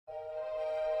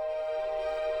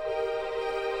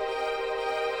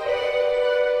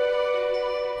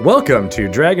Welcome to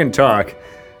Dragon Talk,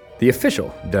 the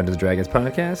official Dungeons & Dragons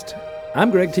podcast.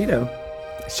 I'm Greg Tito.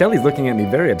 Shelly's looking at me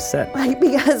very upset.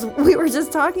 Because we were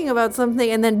just talking about something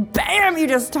and then bam, you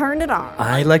just turned it on.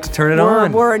 I like to turn it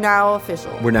on. We're now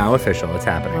official. We're now official. It's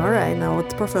happening. All right, now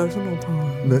it's professional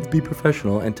time. Let's be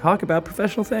professional and talk about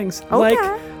professional things. Okay. Like,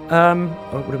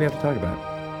 what do we have to talk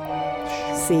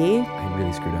about? See? I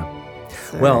really screwed up.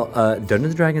 Sorry. Well,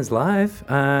 Dungeons & Dragons Live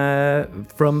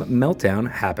from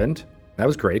Meltdown happened. That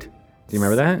was great. Do you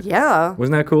remember that? Yeah.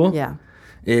 Wasn't that cool? Yeah,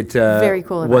 It Very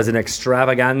cool was an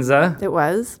extravaganza. it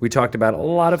was. We talked about a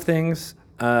lot of things,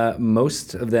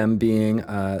 most of them being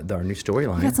our new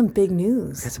storyline. We got some big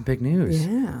news. Got some big news.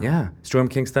 Yeah. Yeah. Storm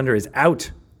King's Thunder is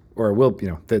out. Or will,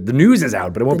 the news is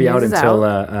out, but it won't be out news is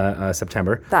until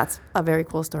September. That's a very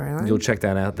cool storyline. You'll check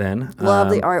that out then. Love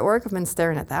the artwork. I've been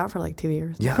staring at that for like 2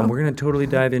 years. Yeah, and we're going to totally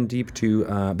dive in deep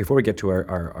to, before we get to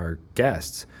our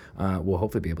guests, we'll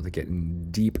hopefully be able to get in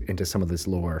deep into some of this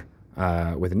lore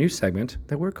with a new segment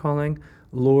that we're calling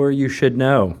Lore You Should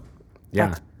Know. Yeah.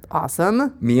 That's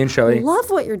awesome. Me and Shelly. Love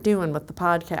what you're doing with the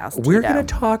podcast. We're Tito. going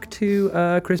to talk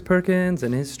to Chris Perkins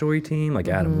and his story team, like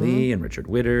Adam Lee and Richard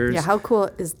Witters. Yeah, how cool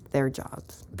is their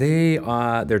jobs?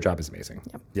 Their job is amazing.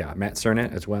 Yep. Yeah, Matt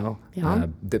Cernett as well. Yeah.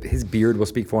 His beard will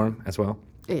speak for him as well.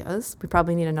 Yes. We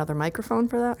probably need another microphone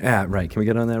for that. Yeah, right. Can we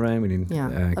get on that, Ryan? We need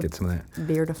Yeah. get some of that.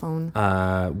 Beardophone.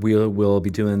 We'll be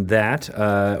doing that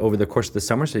over the course of the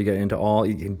summer, so you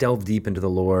can delve deep into the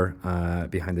lore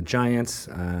behind the giants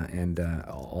and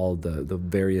all the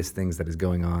various things that is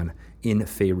going on in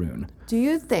Faerun. Do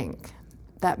you think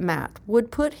that Matt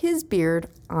would put his beard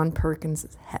on Perkins'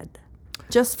 head?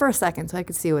 Just for a second so I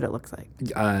could see what it looks like.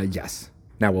 Yes.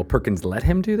 Now, will Perkins let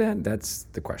him do that? That's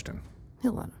the question.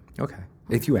 He'll let him. Okay.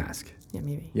 If you ask. Yeah,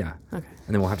 maybe. Yeah. Okay.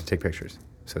 And then we'll have to take pictures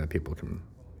so that people can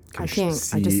I can't.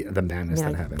 see the madness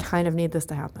that I happens. kind of need this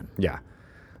to happen. Yeah.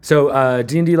 So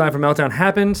D&D Live from Meltdown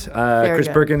happened. Chris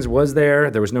good. Perkins was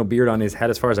there. There was no beard on his head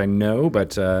as far as I know,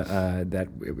 but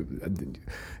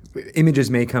images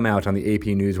may come out on the AP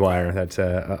Newswire that's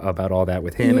about all that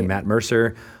with him and Matt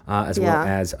Mercer, as well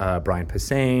as Brian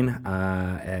Posehn,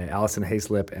 Allison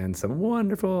Hayslip, and some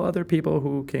wonderful other people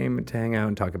who came to hang out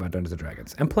and talk about Dungeons &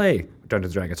 Dragons and play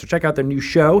Dungeons & Dragons. So check out their new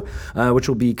show, which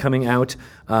will be coming out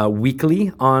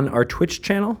weekly on our Twitch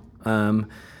channel.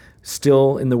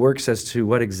 Still in the works as to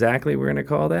what exactly we're going to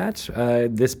call that.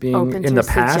 This being Open in to the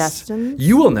past, suggestions?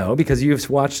 you will know because you've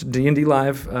watched D&D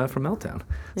Live from Meltdown.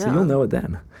 So Yeah. you'll know it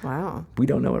then. Wow. We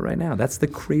don't know it right now. That's the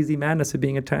crazy madness of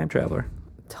being a time traveler.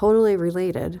 Totally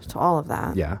related to all of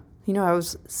that. Yeah. You know, I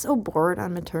was so bored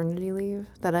on maternity leave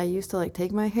that I used to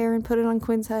take my hair and put it on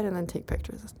Quinn's head and then take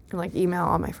pictures and email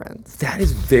all my friends. That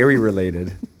is very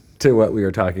related to what we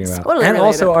were talking about. Totally and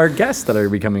also related. our guests that are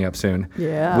be coming up soon.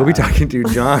 Yeah. We'll be talking to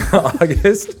John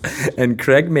August and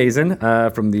Craig Mazin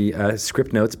from the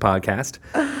Script Notes podcast.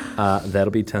 That'll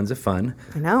be tons of fun.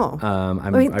 I know.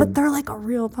 But they're like a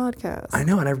real podcast. I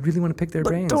know, and I really want to pick their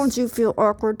But brains. don't you feel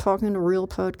awkward talking to real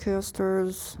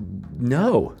podcasters?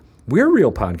 No. We're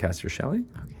real podcasters, Shelley.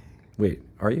 Okay. Wait,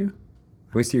 are you?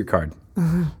 Let me see your card.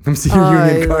 Let me see your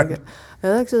union card. I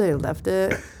actually left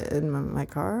it in my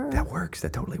car. That works.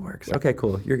 That totally works. Okay,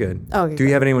 cool. You're good. Okay, Do you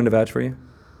good. have anyone to vouch for you?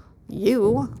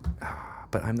 You,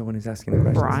 But I'm the one who's asking the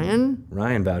questions. Brian?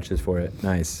 Ryan vouches for it.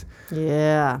 Nice.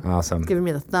 Yeah. Awesome. Giving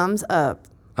me the thumbs up.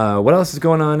 What else is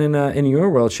going on in your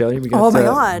world, Shelley? We got, Oh my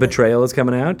God. Betrayal is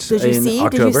coming out Did you in see?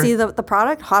 October. Did you see the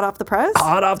product hot off the press?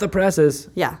 Hot off the presses.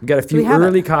 Yeah. We got a few We have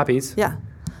early it. copies. Yeah.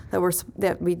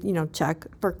 That we check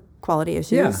for quality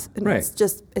issues. Yeah, And right.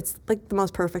 It's like the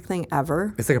most perfect thing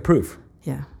ever. It's like a proof.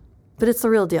 Yeah. But it's the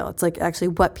real deal. It's actually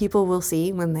what people will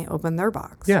see when they open their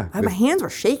box. Yeah. My hands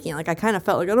were shaking. I kind of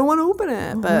felt like I don't want to open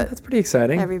it. But That's pretty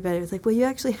exciting. everybody was like, well, you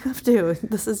actually have to.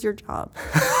 This is your job.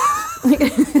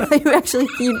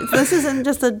 This isn't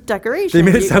just a decoration. They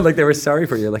made it sound like they were sorry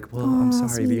for you. Like, well, I'm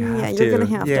sorry, but you have yeah, to. you're going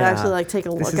to have to actually take a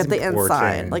This look is at the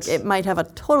inside. important. It might have a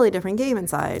totally different game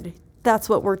inside. That's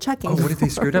what we're checking. Oh, what if they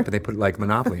screwed up and they put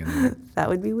Monopoly in there? That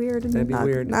would be weird. And That'd be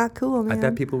weird. Not cool, man. I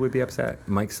bet people would be upset.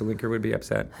 Mike Selinker would be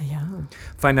upset. Yeah.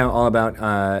 Find out all about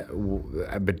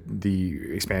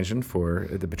the expansion for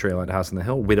the Betrayal at House on the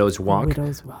Hill, Widow's Walk,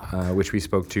 Widow's Walk. which we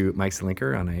spoke to Mike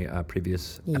Selinker on a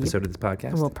previous episode of this podcast.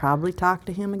 And we'll probably talk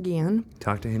to him again.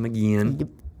 Talk to him again. Yep.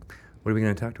 What are we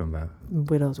going to talk to him about?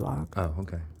 Widow's Walk. Oh,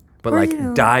 okay. But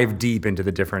Or, dive deep into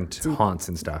the different haunts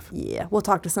and stuff. Yeah. We'll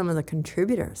talk to some of the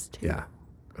contributors, too. Yeah.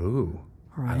 Ooh.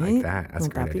 I like Right? that. That's a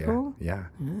Wouldn't great that be idea. cool? Yeah.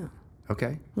 Yeah.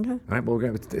 Okay. Okay. All right. Well, we're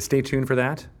going to stay tuned for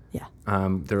that. Yeah.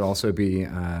 There'll also be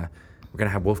We're going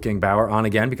to have Wolfgang Bauer on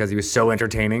again because he was so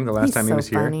entertaining the last time he was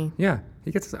here. Funny. Yeah.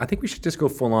 I think we should just go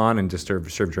full on and just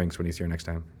serve drinks when he's here next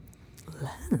time.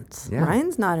 Yeah.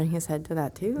 Ryan's nodding his head to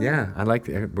that too. Yeah, I like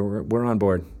it. We're on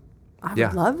board. I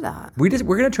would love that. We're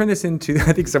going to turn this into,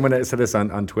 I think someone said this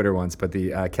on Twitter once, but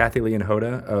the Kathy Lee and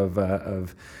Hoda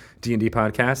of D&D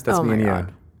podcast. That's me and you.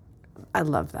 I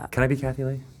love that. Can I be Kathy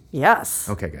Lee? Yes.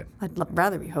 Okay, good. I'd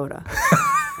rather be Hoda.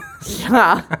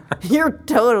 Yeah, you're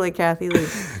totally Kathy Lee.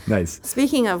 Nice.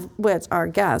 Speaking of which, our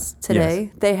guests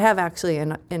today, they have actually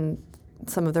in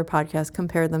some of their podcasts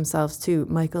compared themselves to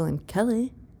Michael and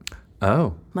Kelly.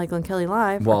 Oh. Michael and Kelly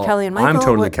Live. Well, or Kelly and Michael. I'm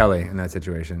totally Kelly in that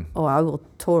situation. Oh, I will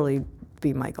totally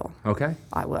be Michael. Okay.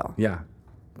 I will. Yeah.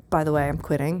 By the way, I'm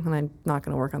quitting, and I'm not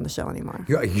going to work on the show anymore.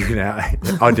 You're going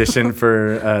to audition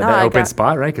for that open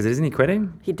spot, right? Because isn't he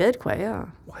quitting? He did quit, yeah.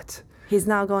 What? He's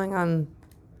now going on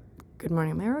Good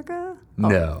Morning America?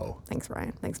 No. Thanks,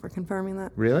 Ryan. Thanks for confirming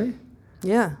that. Really?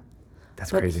 Yeah. That's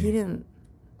but crazy.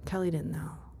 Kelly didn't know.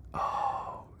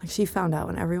 Oh. Like she found out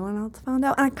when everyone else found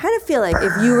out. And I kind of feel like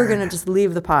if you were going to just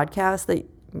leave the podcast, that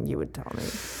you would tell me.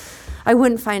 I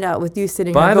wouldn't find out with you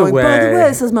sitting here going, by the way,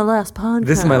 this is my last podcast.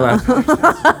 This is my last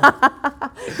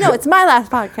podcast. No, it's my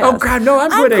last podcast. Oh, God, no, I'm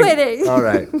quitting. All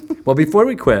right. Well, before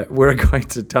we quit, we're going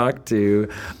to talk to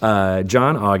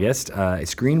John August, a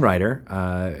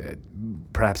screenwriter,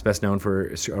 perhaps best known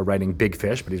for writing Big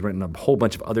Fish, but he's written a whole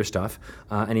bunch of other stuff.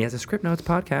 And he has a Script Notes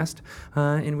podcast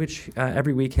in which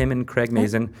every week him and Craig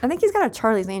Mazin. I think he's got a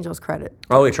Charlie's Angels credit.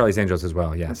 Oh, wait, Charlie's Angels as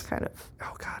well, yes. That's kind of.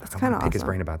 Oh, God. That's I kind want of to pick his awesome.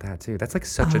 brain about that, too. That's like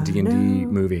such a D&D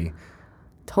movie.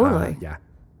 Totally. Yeah.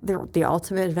 The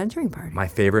ultimate adventuring party. My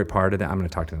favorite part of that, I'm going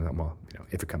to talk to them, well,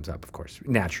 if it comes up, of course,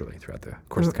 naturally throughout the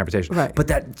course of the conversation. Right. But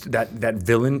that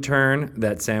villain turn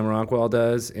that Sam Rockwell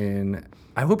does in,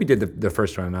 I hope he did the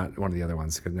first one, not one of the other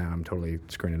ones, because now I'm totally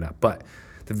screwing it up. But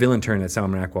the villain turn that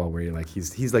Sam Rockwell, where you're like,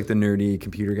 he's like the nerdy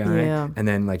computer guy, and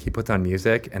then like he puts on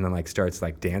music and then like starts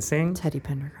like dancing. Teddy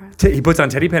Pendergrass. He puts on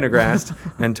Teddy Pendergrass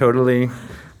and totally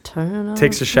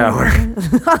takes a shower.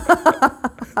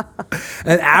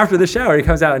 And after the shower, he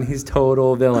comes out and he's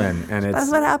total villain. And it's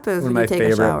that's what happens one when of you my take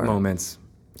a favorite shower. moments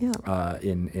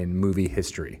in movie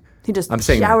history. He just I'm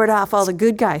saying showered off all the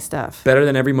good guy stuff. Better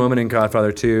than every moment in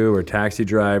Godfather 2 or Taxi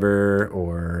Driver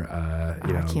or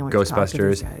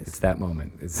Ghostbusters. It's that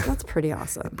moment. That's pretty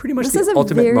awesome. Pretty much this the is a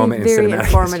ultimate very, moment in very cinematic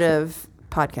informative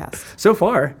podcast. So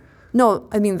far. No,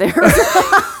 I mean there's. You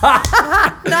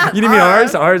didn't mean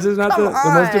ours? Ours is not the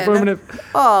most informative.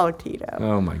 Oh, Tito.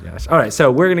 Oh my gosh! All right, so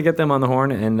we're gonna get them on the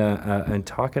horn and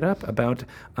talk it up about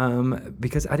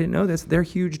because I didn't know this. They're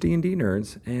huge D&D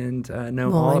nerds and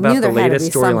know all about the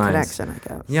latest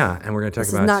storylines. Yeah, and we're gonna talk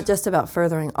this about. It's not just about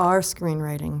furthering our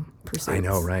screenwriting pursuits. I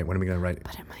know, right? When are we gonna write?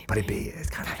 But it be. It's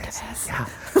kind of is. Yeah.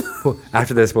 Well,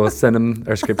 after this, we'll send them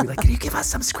our script. Be like, can you give us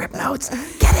some script notes?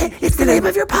 Get it? It's the name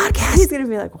of your podcast. He's gonna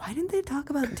be like, why didn't they talk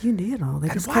about D&D at all? They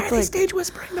just why are they stage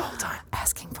whispering the whole time?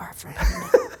 Asking for a friend.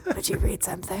 Would you read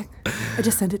something? I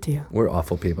just sent it to you. We're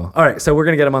awful people. All right, so we're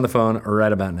gonna get them on the phone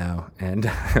right about now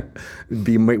and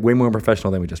be way more professional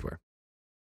than we just were.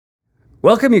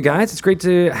 Welcome, you guys. It's great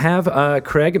to have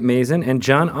Craig Mazin and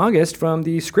John August from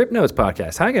the Script Notes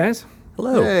podcast. Hi, guys.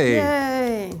 Hello.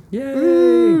 Yay. Yay.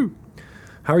 Woo.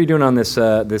 How are you doing on this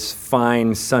this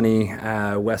fine, sunny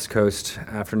West Coast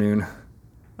afternoon?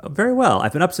 Very well.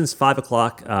 I've been up since 5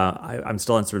 o'clock. I'm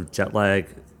still on sort of jet lag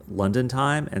London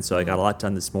time, and so I got a lot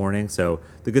done this morning. So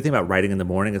the good thing about writing in the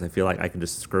morning is I feel like I can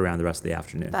just screw around the rest of the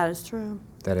afternoon. That is true.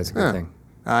 That is a good thing.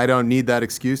 I don't need that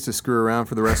excuse to screw around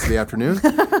for the rest of the afternoon.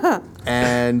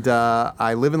 And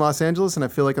I live in Los Angeles, and I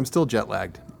feel like I'm still jet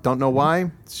lagged. Don't know why.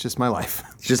 It's just my life.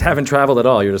 You just haven't traveled at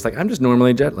all. You're just like, I'm just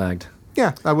normally jet lagged.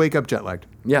 Yeah, I wake up jet lagged.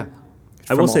 Yeah.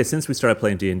 I will say, since we started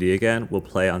playing D&D again, we'll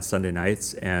play on Sunday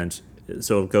nights, and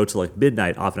so it'll go to like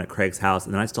midnight often at Craig's house,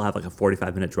 and then I still have like a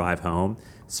 45-minute drive home.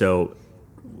 So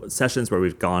sessions where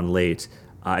we've gone late,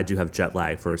 I do have jet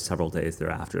lag for several days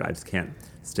thereafter. I just can't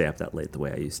stay up that late the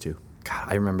way I used to. God,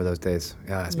 I remember those days,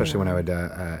 especially when I would,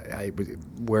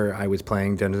 where I was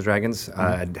playing Dungeons and Dragons,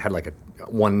 I had like a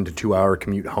 1 to 2 hour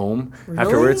commute home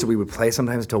afterwards. So we would play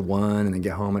sometimes till 1 and then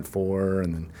get home at 4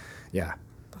 and then, yeah.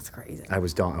 That's crazy. I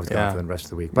was gone for the rest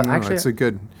of the week. But actually,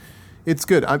 it's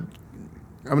good. I'm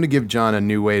going to give John a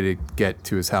new way to get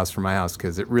to his house from my house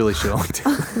because it really should only take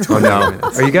 20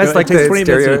 minutes. Are you guys like it takes the 20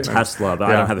 stereo? minutes with a Tesla, but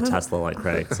I don't have a Tesla like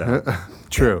Craig. So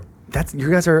True.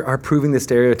 You guys are proving the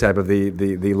stereotype of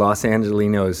the Los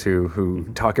Angelinos who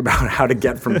talk about how to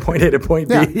get from point A to point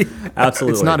B.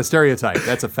 Absolutely. It's not a stereotype.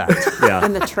 That's a fact. Yeah.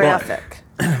 And the traffic.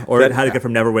 or how to get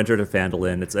from Neverwinter to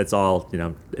Phandalin. It's all,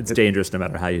 it's dangerous no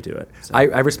matter how you do it. So.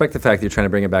 I respect the fact that you're trying to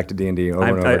bring it back to D&D over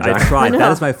and over. I tried.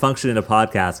 That is my function in a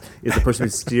podcast, is the person who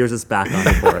steers us back on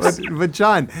the course. But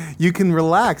John, you can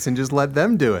relax and just let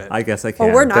them do it. I guess I can.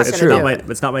 Well, we're not going to do it.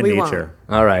 It's not my nature.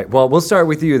 Won't. All right. Well, we'll start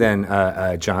with you then,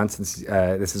 John, since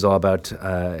this is all about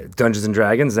Dungeons &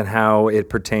 Dragons and how it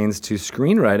pertains to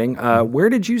screenwriting. Where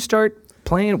did you start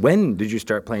playing? When did you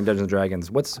start playing Dungeons & Dragons?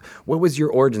 What was your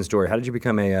origin story? How did you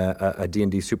become a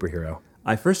D&D superhero?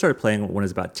 I first started playing when I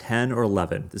was about 10 or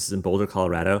 11. This is in Boulder,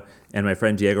 Colorado. And my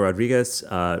friend Diego Rodriguez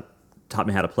taught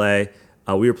me how to play.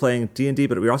 We were playing D&D,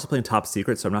 but we were also playing Top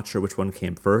Secret, so I'm not sure which one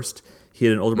came first. He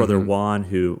had an older brother, Juan,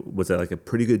 who was a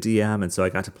pretty good DM, and so I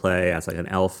got to play as an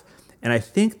elf. And I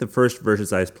think the first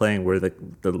versions I was playing were the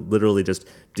literally just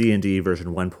D&D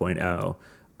version 1.0.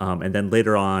 And then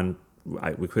later on,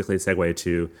 we quickly segued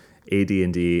to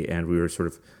AD&D, and we were sort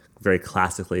of very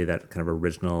classically that kind of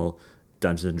original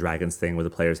Dungeons & Dragons thing with a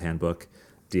player's handbook,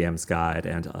 DM's guide.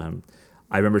 And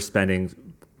I remember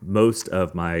spending most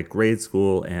of my grade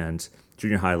school and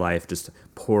junior high life just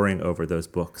poring over those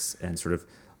books and sort of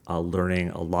learning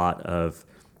a lot of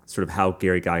sort of how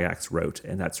Gary Gygax wrote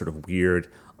and that sort of weird,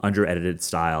 under-edited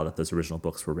style that those original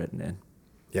books were written in.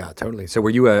 Yeah, totally. So were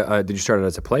you did you start out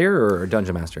as a player or a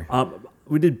dungeon master?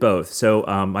 We did both. So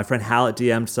my friend Hallett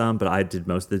DM'd some, but I did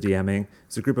most of the DMing.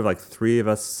 It's a group of 3 of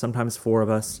us, sometimes 4 of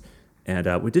us.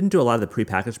 And we didn't do a lot of the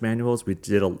prepackaged manuals. We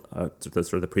did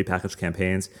sort of the prepackaged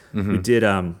campaigns. We did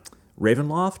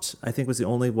Ravenloft, I think, was the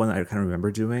only one that I kind of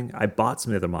remember doing. I bought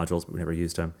some of the other modules, but we never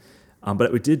used them.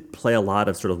 But we did play a lot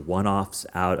of sort of one-offs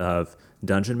out of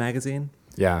Dungeon Magazine.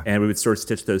 Yeah. And we would sort of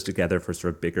stitch those together for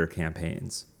sort of bigger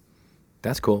campaigns.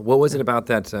 That's cool. What was it about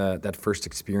that first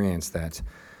experience that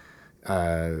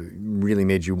really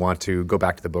made you want to go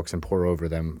back to the books and pore over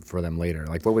them for them later?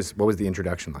 What was the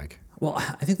introduction like? Well,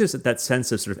 I think there's that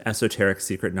sense of sort of esoteric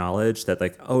secret knowledge that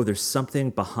there's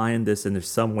something behind this and there's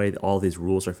some way that all these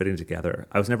rules are fitting together.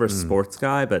 I was never a sports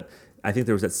guy, but I think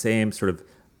there was that same sort of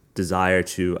desire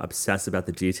to obsess about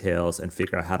the details and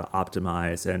figure out how to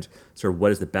optimize and sort of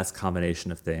what is the best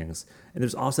combination of things. And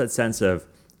there's also that sense of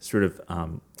sort of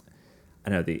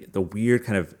the weird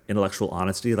kind of intellectual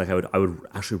honesty. I would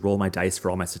actually roll my dice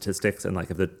for all my statistics, and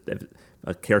if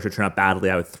a character turned out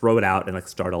badly, I would throw it out and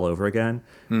start all over again.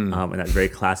 And that very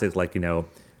classic sort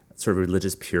of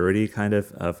religious purity kind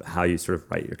of how you sort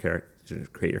of write your character,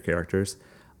 create your characters.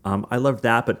 I loved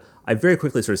that, but I very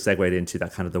quickly sort of segued into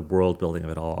that kind of the world building of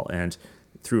it all. And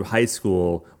through high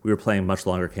school, we were playing much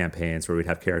longer campaigns where we'd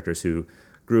have characters who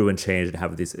grew and changed and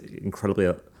have these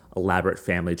incredibly elaborate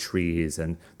family trees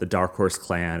and the Dark Horse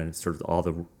clan and sort of all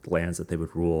the lands that they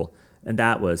would rule. And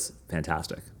that was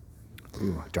fantastic.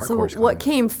 Ooh, Dark so Horse what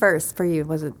clan. came first for you?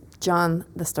 Was it John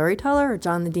the storyteller or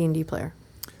John the D&D player?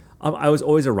 I was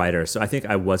always a writer, so I think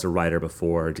I was a writer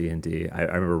before D&D. I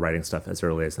remember writing stuff as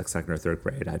early as 2nd or 3rd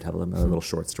grade. I'd have little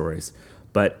short stories.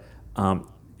 But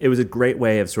it was a great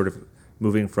way of sort of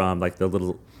moving from the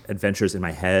little adventures in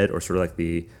my head or sort of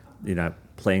the,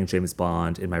 playing James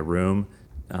Bond in my room,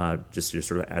 just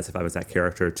sort of as if I was that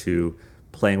character, to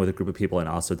playing with a group of people and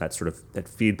also that sort of that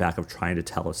feedback of trying to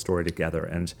tell a story together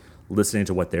and listening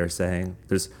to what they're saying.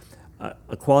 There's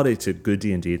a quality to good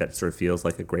D&D that sort of feels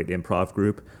like a great improv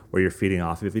group where you're feeding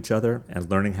off of each other, and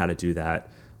learning how to do that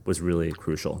was really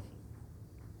crucial.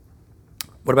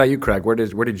 What about you, Craig? Where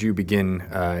did you begin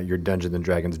your Dungeons and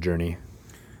Dragons journey?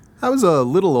 I was a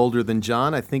little older than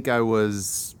John. I think I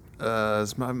was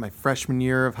my freshman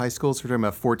year of high school, so we're talking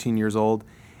about 14 years old.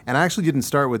 And I actually didn't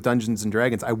start with Dungeons and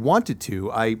Dragons. I wanted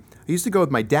to. I used to go with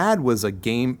my dad. Was a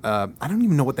game. I don't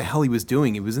even know what the hell he was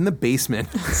doing. It was in the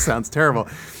basement. Sounds terrible.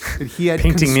 But he had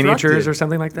painting miniatures or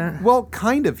something like that. Well,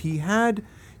 kind of. He had.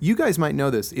 You guys might know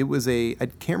this. It was I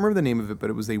can't remember the name of it, but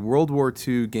it was a World War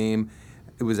II game.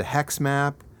 It was a hex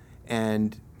map,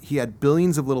 and he had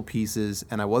billions of little pieces,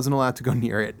 and I wasn't allowed to go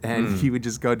near it. And he would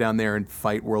just go down there and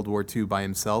fight World War II by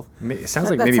himself. It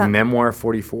sounds like maybe Memoir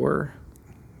 44.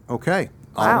 Okay.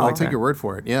 Wow. I'll take your word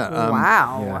for it. Yeah.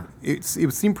 Wow. Yeah. It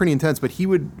seemed pretty intense, but we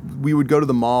would go to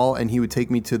the mall and he would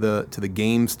take me to the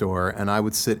game store, and I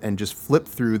would sit and just flip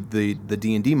through the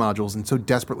D&D modules, and so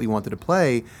desperately wanted to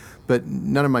play, but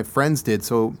none of my friends did.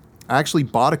 So I actually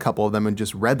bought a couple of them and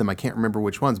just read them. I can't remember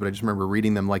which ones, but I just remember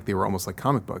reading them like they were almost like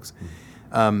comic books.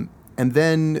 And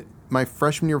then my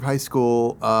freshman year of high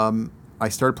school, I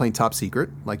started playing Top Secret,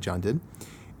 like John did.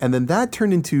 And then that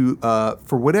turned into,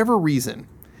 for whatever reason,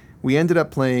 we ended up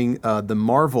playing the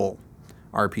Marvel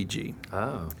RPG.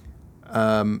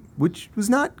 Oh. Which was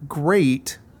not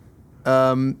great,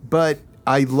 but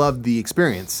I loved the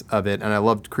experience of it, and I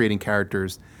loved creating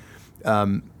characters.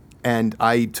 And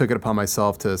I took it upon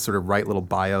myself to sort of write little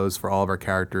bios for all of our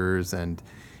characters. And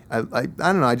I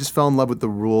don't know, I just fell in love with the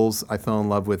rules. I fell in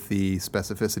love with the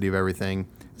specificity of everything.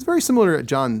 It's very similar to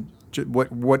John,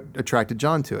 what attracted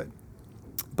John to it.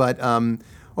 But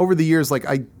over the years, like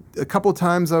a couple of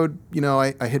times I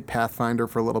hit Pathfinder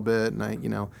for a little bit,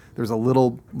 and there's a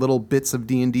little bits of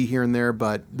D&D here and there,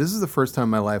 but this is the first time in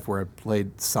my life where I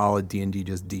played solid D&D,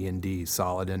 just D&D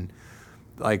solid, and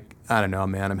like, I don't know,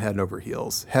 man, I'm head over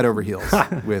heels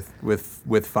with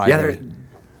 5e. Yeah,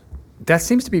 that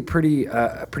seems to be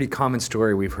a pretty common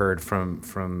story we've heard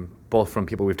from both from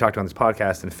people we've talked to on this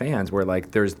podcast and fans, where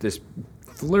like there's this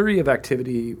flurry of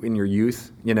activity in your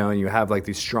youth, and you have like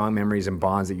these strong memories and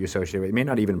bonds that you associate with. You may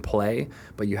not even play,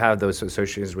 but you have those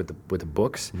associations with the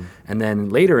books. Mm-hmm. And then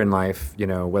later in life,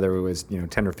 whether it was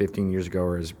 10 or 15 years ago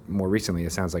or as more recently,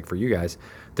 it sounds like for you guys,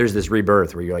 there's this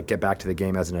rebirth where you like get back to the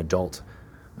game as an adult.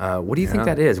 What do you think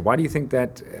that is? Why do you think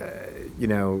that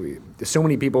so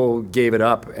many people gave it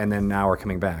up and then now are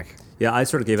coming back? Yeah, I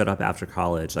sort of gave it up after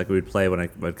college. Like we would play when I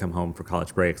would come home for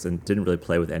college breaks and didn't really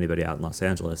play with anybody out in Los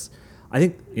Angeles. I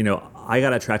think, I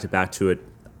got attracted back to it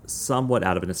somewhat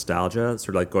out of nostalgia, sort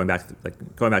of like going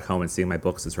back home and seeing my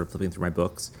books and sort of flipping through my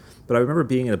books. But I remember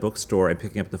being in a bookstore and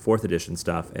picking up the 4th edition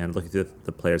stuff and looking through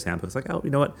the player's handbooks, like, oh, you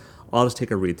know what? I'll just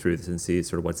take a read through this and see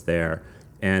sort of what's there,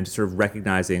 and sort of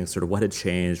recognizing sort of what had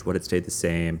changed, what had stayed the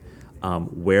same,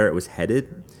 where it was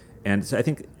headed. And so I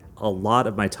think a lot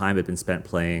of my time had been spent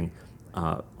playing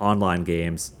online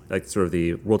games, like sort of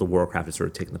the World of Warcraft has sort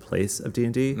of taken the place of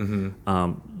D&D.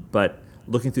 Mm-hmm. But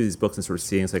looking through these books and sort of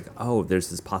seeing, it's like, oh, there's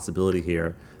this possibility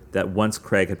here that once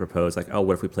Craig had proposed, like, oh,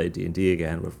 what if we played D&D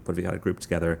again? What if we got a group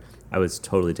together? I was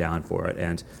totally down for it.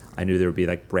 And I knew there would be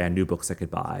like brand new books I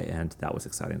could buy, and that was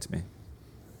exciting to me.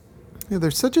 Yeah,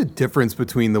 there's such a difference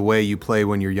between the way you play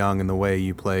when you're young and the way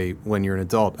you play when you're an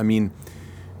adult. I mean,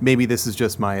 maybe this is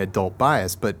just my adult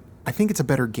bias, but I think it's a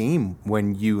better game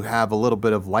when you have a little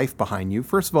bit of life behind you.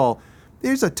 First of all,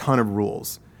 there's a ton of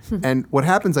rules. And what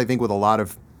happens, I think, with a lot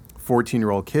of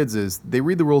 14-year-old kids is they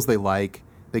read the rules they like.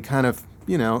 They kind of,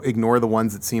 ignore the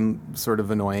ones that seem sort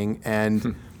of annoying.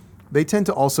 And they tend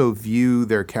to also view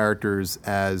their characters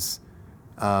as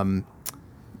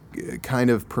kind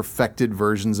of perfected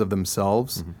versions of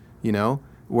themselves,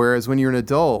 Whereas when you're an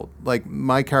adult, like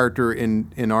my character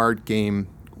in our game,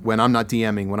 when I'm not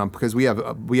DMing, because we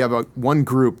have one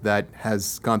group that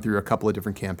has gone through a couple of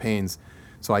different campaigns,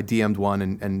 so I DM'd one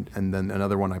and then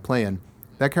another one I play in.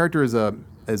 That character is a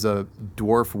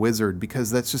dwarf wizard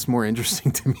because that's just more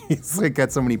interesting to me. It's like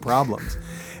got so many problems,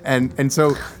 and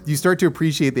so you start to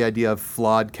appreciate the idea of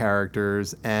flawed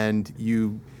characters, and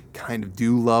you kind of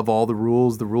do love all the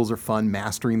rules. The rules are fun.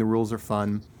 Mastering the rules are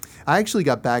fun. I actually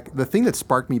got back. The thing that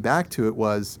sparked me back to it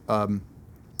was.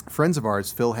 Friends of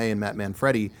ours, Phil Hay and Matt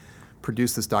Manfredi,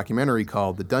 produced this documentary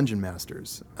called The Dungeon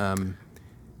Masters, and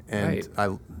right. I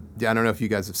don't know if you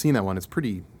guys have seen that one. It's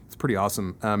pretty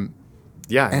awesome.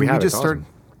 Yeah, we have. Awesome.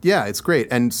 Yeah, it's great.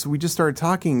 And so we just started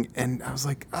talking, and I was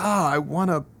like, I want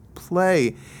to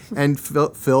play. And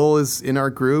Phil is in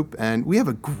our group, and we have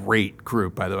a great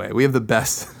group, by the way. We have the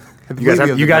best. You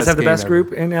guys have the best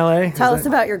group in LA? Tell us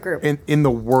about your group. In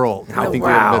the world. I think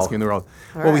we have the best game in the world.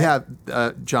 All right. We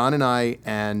have John and I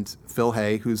and Phil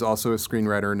Hay, who's also a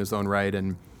screenwriter in his own right,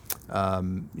 and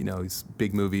he's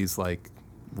big movies like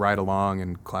Ride Along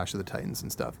and Clash of the Titans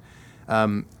and stuff.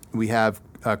 We have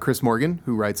Chris Morgan,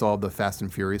 who writes all the Fast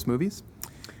and Furious movies.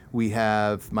 We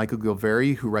have Michael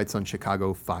Gilveri, who writes on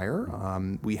Chicago Fire.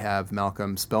 We have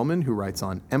Malcolm Spellman, who writes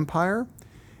on Empire.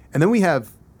 And then we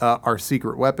have our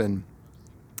secret weapon,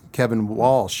 Kevin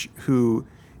Walsh, who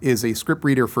is a script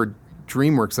reader for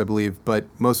DreamWorks, I believe, but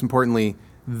most importantly,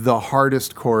 the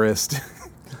hardest chorused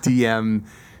DM,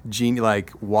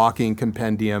 walking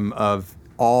compendium of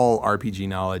all RPG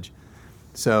knowledge.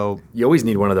 So you always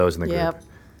need one of those in the group.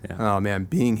 Yeah. Oh man,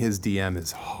 being his DM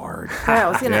is hard. I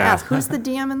was going to ask, who's the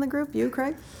DM in the group? You,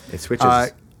 Craig? It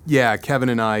switches. Yeah, Kevin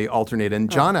and I alternate, and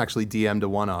John actually DM'd a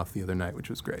one-off the other night, which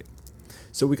was great.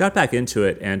 So we got back into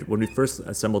it, and when we first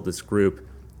assembled this group,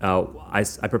 I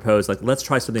proposed, let's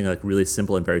try something really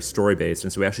simple and very story-based.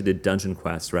 And so we actually did dungeon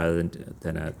quests rather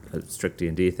than a strict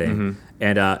D&D thing. Mm-hmm.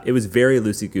 And it was very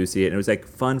loosey-goosey, and it was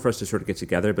fun for us to sort of get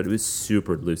together, but it was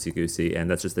super loosey-goosey,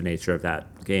 and that's just the nature of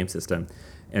that game system.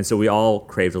 And so we all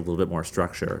craved a little bit more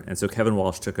structure. And so Kevin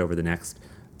Walsh took over the next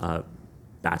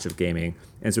batch of gaming,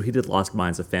 and so he did Lost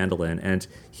Mines of Phandalin, and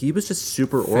he was just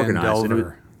super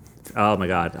organized. Oh my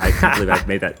God, I can't believe I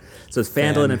made that. So it's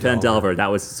Phandalin and Phandelver. That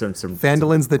was some.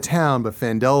 Phandalin's the town, but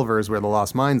Phandelver is where the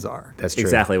Lost Mines are. That's true.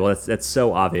 Exactly. Well, that's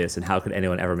so obvious, and how could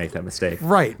anyone ever make that mistake?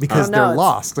 Right, because they're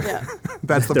lost. Yeah.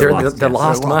 That's the They're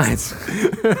lost mines.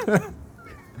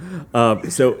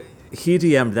 So he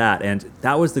DM'd that, and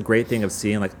that was the great thing of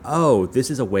seeing like, oh, this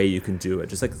is a way you can do it.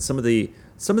 Just like some of the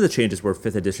changes were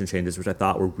 5th edition changes, which I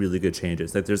thought were really good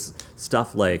changes. Like there's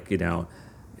stuff like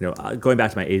going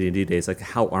back to my AD&D days, like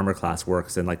how armor class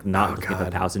works and like not looking at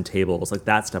 1,000 tables, like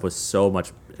that stuff was so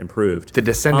much improved. The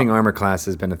descending armor class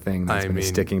has been a thing that's been a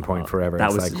sticking point forever.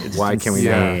 That it's was like, why can we?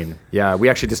 Yeah, we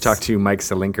actually just talked to Mike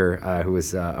Selinker, who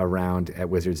was around at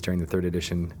Wizards during the 3rd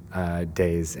edition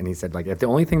days, and he said like, if the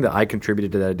only thing that I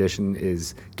contributed to that edition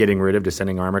is getting rid of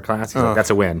descending armor class, he's like, that's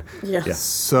a win. Yeah.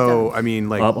 So I mean,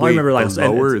 like, I remember like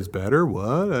lower is better. What?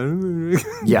 I don't know.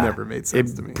 Yeah, Never made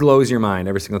sense to me. It blows your mind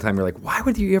every single time. You're like, why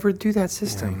would you ever do that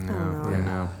system? I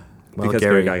know. Well, because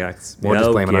Gary, Gary Gygax. we'll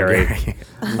just blame it on Gary.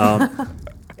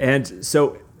 And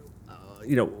so,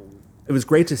 it was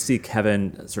great to see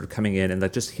Kevin sort of coming in and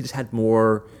like he just had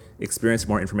more experience,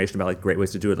 more information about like great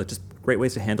ways to do it, like just great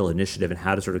ways to handle initiative and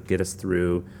how to sort of get us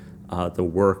through the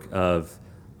work of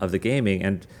the gaming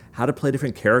and how to play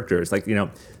different characters. Like,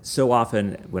 so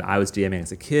often when I was DMing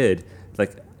as a kid,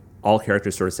 like all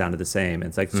characters sort of sounded the same. And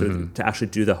it's like sort of to actually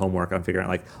do the homework on figuring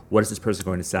out like what is this person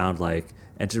going to sound like,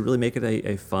 and to really make it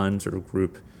a fun sort of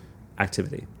group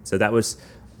activity. So that was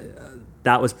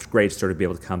great to sort of be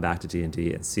able to come back to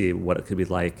D&D and see what it could be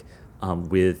like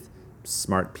with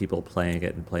smart people playing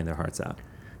it and playing their hearts out.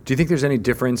 Do you think there's any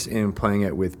difference in playing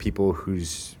it with people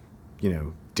whose,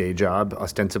 day job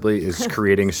ostensibly is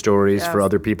creating stories for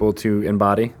other people to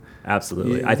embody?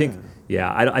 Absolutely.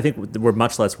 Yeah. I think we're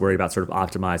much less worried about sort of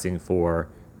optimizing for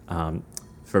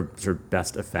sort of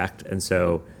best effect. And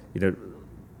so,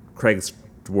 Craig's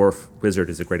Dwarf Wizard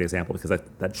is a great example because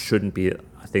that shouldn't be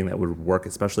a thing that would work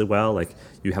especially well. Like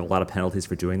you have a lot of penalties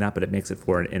for doing that, but it makes it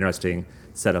for an interesting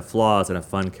set of flaws and a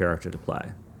fun character to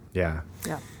play. Yeah.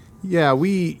 Yeah. Yeah,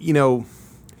 we,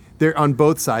 they're on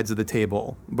both sides of the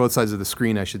table, both sides of the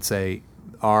screen, I should say,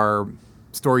 our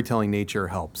storytelling nature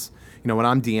helps. When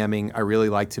I'm DMing, I really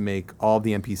like to make all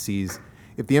the NPCs,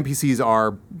 if the NPCs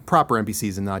are proper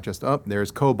NPCs and not just, there's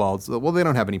kobolds, well, they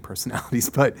don't have any personalities,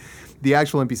 but the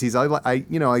actual NPCs,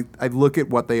 I look at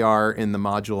what they are in the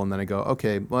module and then I go,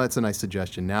 okay, well, that's a nice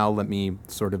suggestion. Now let me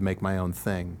sort of make my own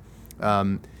thing.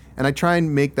 And I try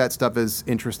and make that stuff as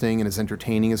interesting and as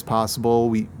entertaining as possible.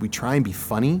 We try and be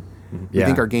funny. Yeah. I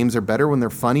think our games are better when they're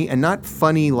funny, and not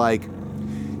funny like,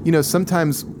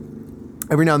 sometimes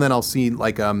every now and then I'll see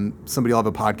like somebody will have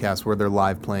a podcast where they're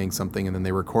live playing something and then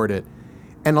they record it.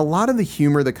 And a lot of the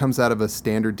humor that comes out of a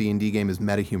standard D&D game is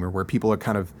meta humor, where people are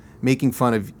kind of making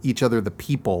fun of each other, the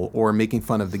people, or making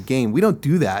fun of the game. We don't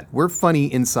do that. We're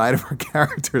funny inside of our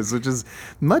characters, which is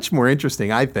much more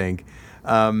interesting, I think.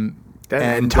 And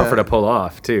tougher to pull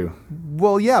off, too.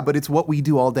 Well, yeah, but it's what we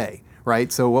do all day,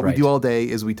 right? So what we Right. do all day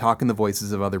is we talk in the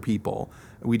voices of other people.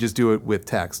 We just do it with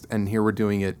text, and here we're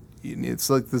doing it. It's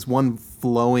like this one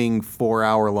flowing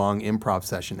 4-hour-long improv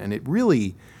session, and it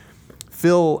really...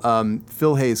 Phil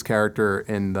Hayes' character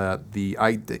in I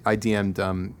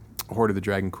DM'd Horde of the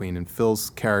Dragon Queen, and Phil's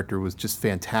character was just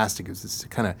fantastic. It was this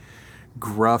kind of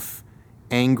gruff,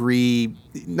 angry,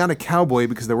 not a cowboy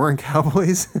because there weren't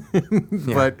cowboys,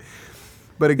 but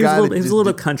a guy He was a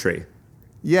little bit country.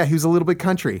 Yeah, he was a little bit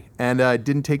country and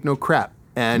didn't take no crap,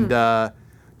 and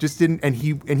just didn't. And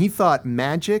he thought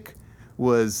magic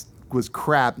was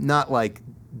crap, not like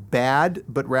bad,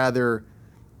 but rather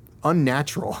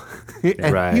unnatural.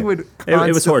 And Right. he would It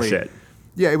was constantly- horseshit.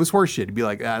 Yeah, it was horseshit. He'd be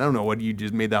like, I don't know what you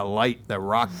just made that light, that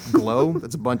rock glow.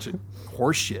 That's a bunch of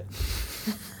horseshit.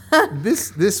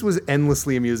 This was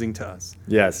endlessly amusing to us.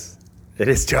 Yes. It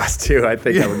is to us, too. I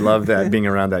think I would love that, being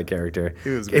around that character. It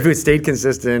was if great. it stayed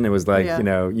consistent, it was like,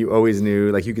 Yeah. you always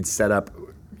knew, like you could set up,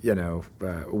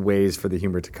 ways for the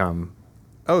humor to come.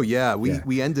 Oh yeah, we Yeah.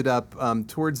 we ended up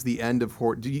towards the end of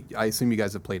Horde. I assume you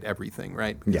guys have played everything,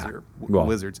 right? Because Yeah. you're Well,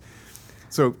 wizards.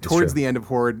 So towards true. the end of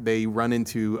Horde, they run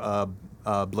into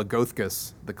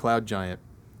Blagothkus, the cloud giant,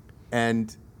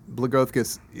 and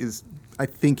Blagothkus is. I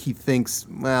think he thinks,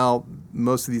 well,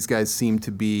 most of these guys seem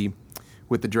to be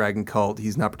with the dragon cult.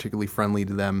 He's not particularly friendly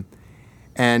to them.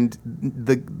 And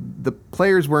the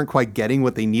players weren't quite getting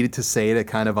what they needed to say to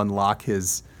kind of unlock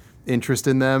his interest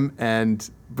in them.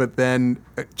 But then,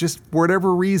 just for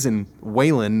whatever reason,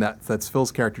 Waylon, that's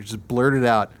Phil's character, just blurted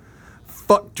out,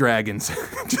 "Fuck dragons,"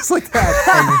 just like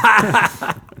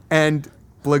that. And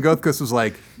Blagothkus was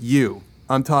like,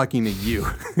 I'm talking to you.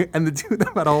 And the two of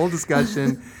them had a whole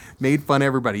discussion, made fun of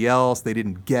everybody else. They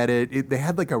didn't get it. They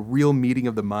had like a real meeting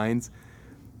of the minds.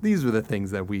 These were the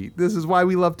things that this is why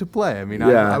we love to play. I mean,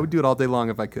 I would do it all day long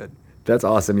if I could. That's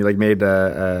awesome. You like made,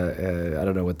 I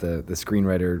don't know what the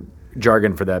screenwriter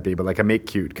jargon for that be, but like a make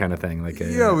cute kind of thing. Like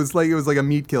it was like a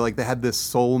meet kill. Like they had this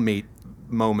soulmate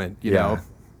moment, you know?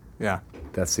 Yeah.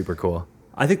 That's super cool.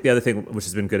 I think the other thing which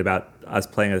has been good about us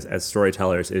playing as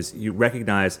storytellers is you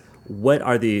recognize what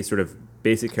are the sort of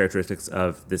basic characteristics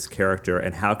of this character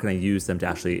and how can I use them to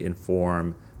actually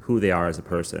inform who they are as a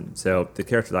person. So the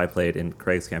character that I played in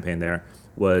Craig's campaign there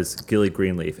was Gilly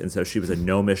Greenleaf, and so she was a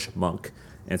gnomish monk,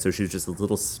 and so she was just a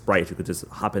little sprite who could just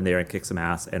hop in there and kick some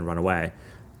ass and run away.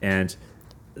 And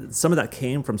some of that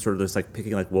came from sort of just like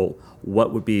picking like, well,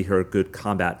 what would be her good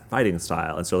combat fighting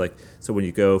style? And so when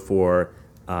you go for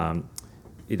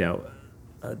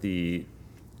the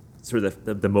sort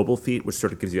of the mobile feat, which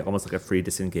sort of gives you almost like a free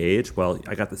disengage. Well,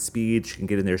 I got the speed, she can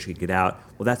get in there, she can get out.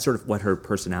 Well, that's sort of what her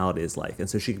personality is like. And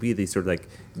so she could be the sort of like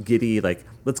giddy, like,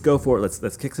 let's go for it,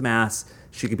 let's kick some ass.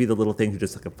 She could be the little thing who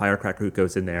just like a firecracker who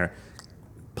goes in there,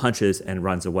 punches and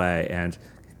runs away and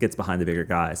gets behind the bigger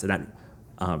guys. And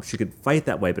that she could fight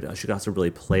that way, but she could also really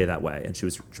play that way. And she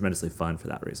was tremendously fun for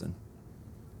that reason.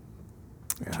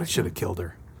 Yeah, I should have killed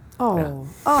her. Oh.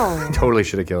 Totally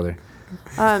should have killed her.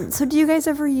 So do you guys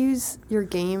ever use your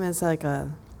game as like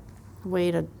a way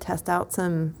to test out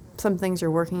some things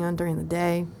you're working on during the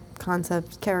day?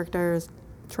 Concepts, characters,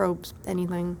 tropes,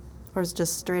 anything? Or is it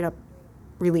just straight up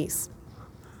release?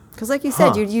 Because like you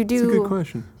said, you do... That's a good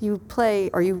question. You play,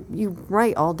 or you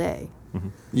write all day. Mm-hmm.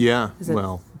 Yeah,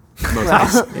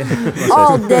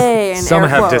 all day. And some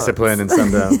have discipline and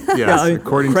some don't. Yeah,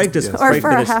 Craig just or for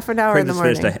a half an hour in the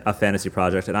morning. Finished a fantasy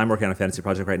project, and I'm working on a fantasy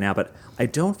project right now. But I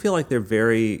don't feel like they're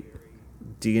very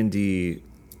D&D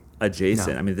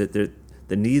adjacent. No. I mean,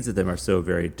 the needs of them are so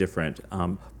very different.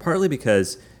 Partly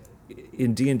because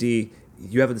in D&D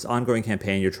you have this ongoing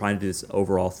campaign. You're trying to do this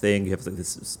overall thing. You have like this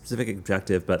specific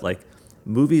objective. But like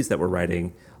movies that we're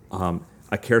writing,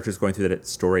 a character is going through that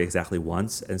story exactly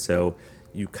once, and so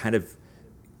you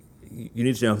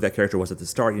need to know who that character was at the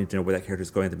start. You need to know where that character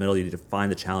is going in the middle. You need to find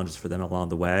the challenges for them along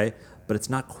the way. But it's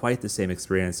not quite the same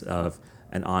experience of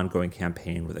an ongoing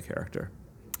campaign with a character.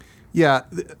 Yeah,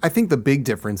 I think the big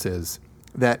difference is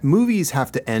that movies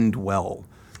have to end well.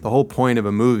 The whole point of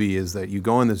a movie is that you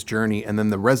go on this journey and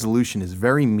then the resolution is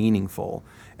very meaningful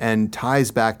and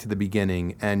ties back to the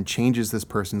beginning and changes this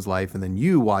person's life. And then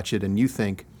you watch it and you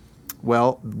think,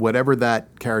 well, whatever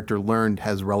that character learned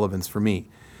has relevance for me.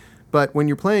 But when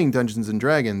you're playing Dungeons &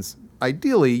 Dragons,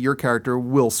 ideally, your character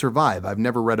will survive. I've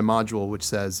never read a module which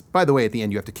says, by the way, at the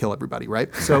end, you have to kill everybody, right?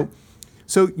 So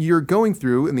you're going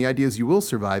through, and the idea is you will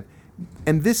survive.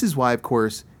 And this is why, of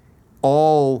course,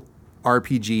 all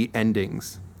RPG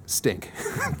endings stink.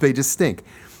 They just stink.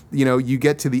 You know, you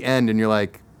get to the end, and you're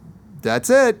like,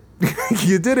 that's it.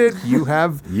 You did it.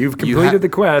 You've completed the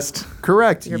quest.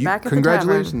 Correct. You're back at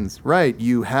congratulations. the tavern. Right.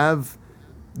 You have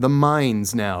the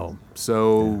mines now.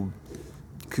 So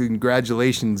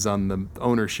congratulations on the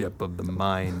ownership of the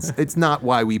mines. It's not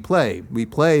why we play. We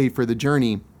play for the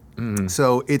journey. Mm-hmm.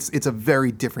 So it's a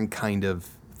very different kind of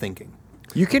thinking.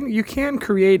 You can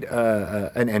create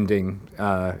an ending.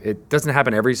 It doesn't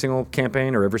happen every single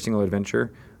campaign or every single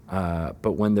adventure,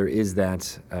 but when there is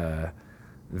that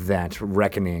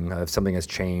reckoning of something has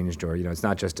changed, or it's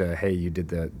not just a hey, you did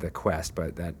the quest,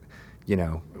 but that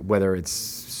whether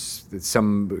it's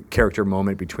some character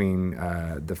moment between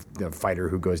the fighter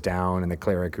who goes down and the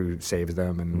cleric who saves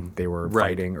them, and they were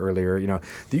fighting earlier.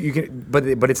 You can,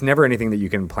 but it's never anything that you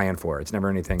can plan for. It's never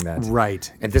anything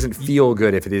that It doesn't feel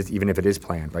good even if it is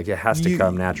planned. Like it has to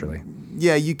come naturally.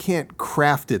 Yeah, you can't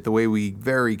craft it the way we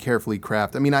very carefully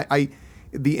craft. I mean, I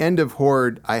the end of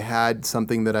Horde, I had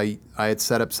something that I had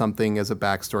set up something as a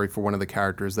backstory for one of the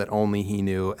characters that only he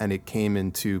knew, and it came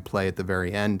into play at the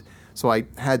very end. So I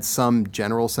had some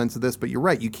general sense of this, but you're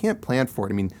right, you can't plan for it.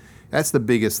 I mean, that's the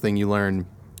biggest thing you learn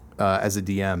as a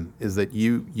DM is that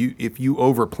you if you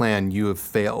overplan, you have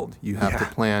failed. You have to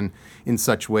plan in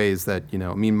such ways that, I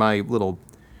mean, my little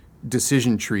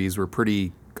decision trees were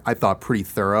pretty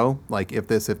thorough, like if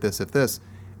this, if this, if this.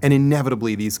 And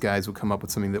inevitably, these guys would come up with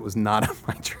something that was not on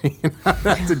my tree, and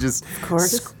I had to just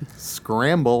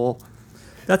scramble.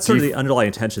 That's sort of the underlying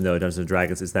intention, though, of Dungeons &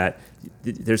 Dragons, is that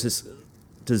there's this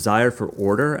desire for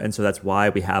order, and so that's why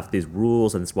we have these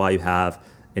rules, and it's why you have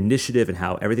initiative and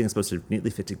how everything is supposed to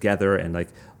neatly fit together, and like,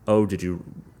 oh, do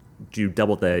you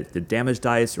double the damage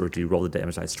dice, or do you roll the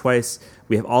damage dice twice?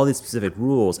 We have all these specific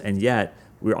rules, and yet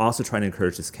we're also trying to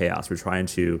encourage this chaos. We're trying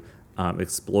to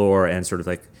explore and sort of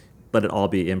like let it all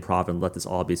be improv and let this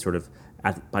all be sort of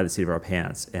by the seat of our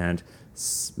pants. And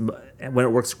when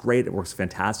it works great, it works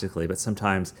fantastically. But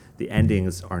sometimes the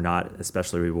endings are not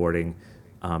especially rewarding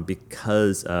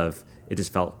because of it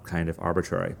just felt kind of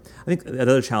arbitrary. I think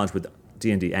another challenge with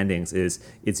D&D endings is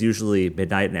it's usually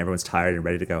midnight and everyone's tired and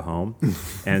ready to go home.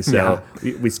 And so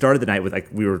we started the night with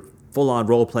we were full on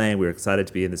role playing. We were excited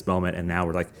to be in this moment, and now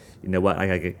we're like, you know what? I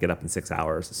gotta get up in 6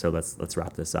 hours. So let's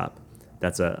wrap this up.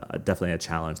 That's definitely a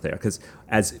challenge there, because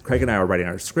as Craig and I are writing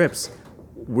our scripts,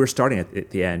 we're starting at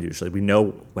the end usually. We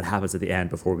know what happens at the end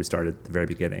before we start at the very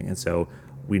beginning, and so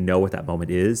we know what that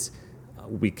moment is.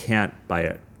 We can't,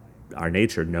 by our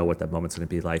nature, know what that moment's going to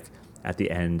be like at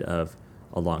the end of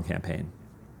a long campaign.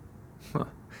 Huh.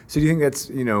 So do you think that's,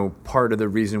 part of the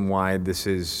reason why this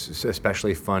is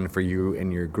especially fun for you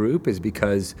and your group is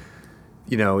because,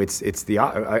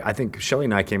 I think Shelley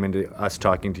and I came into us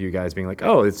talking to you guys being like,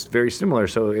 oh, it's very similar,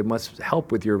 so it must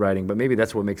help with your writing. But maybe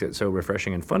that's what makes it so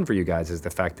refreshing and fun for you guys is the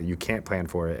fact that you can't plan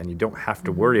for it and you don't have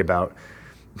to worry about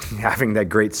having that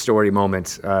great story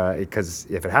moment, because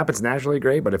if it happens naturally,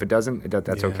 great, but if it doesn't,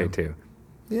 that's okay too.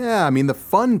 Yeah, I mean, the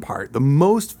fun part, the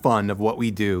most fun of what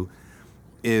we do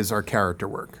is our character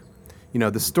work.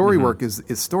 The story work is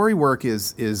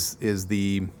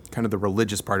the kind of the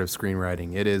religious part of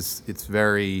screenwriting.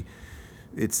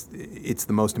 It's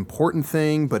the most important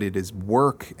thing, but it is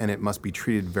work, and it must be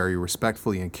treated very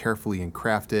respectfully and carefully and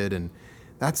crafted, and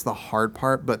that's the hard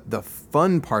part. But the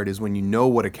fun part is when you know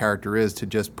what a character is, to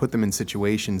just put them in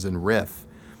situations and riff.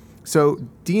 So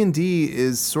D&D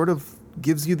is sort of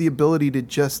gives you the ability to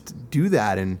just do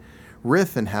that and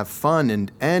riff and have fun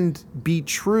and be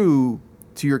true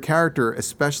to your character,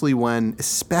 especially when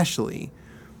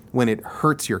it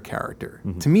hurts your character.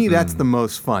 To me, that's the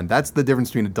most fun. That's the difference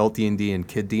between adult D&D and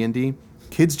kid D&D.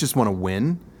 Kids just want to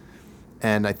win.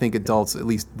 And I think adults, at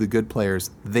least the good players,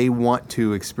 they want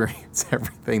to experience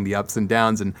everything, the ups and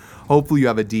downs. And hopefully you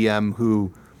have a DM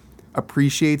who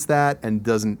appreciates that and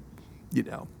doesn't,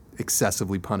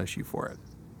 excessively punish you for it.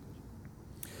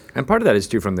 And part of that is,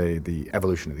 too, from the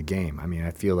evolution of the game. I mean,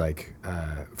 I feel like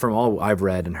from all I've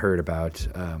read and heard about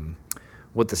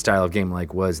what the style of game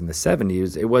was in the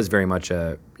 70s, it was very much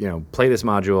play this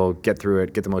module, get through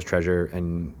it, get the most treasure,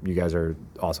 and you guys are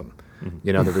awesome.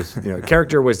 There was,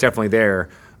 character was definitely there,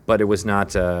 but it was not,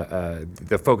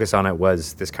 the focus on it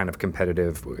was this kind of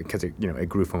competitive, because it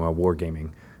grew from a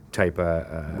wargaming type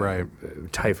of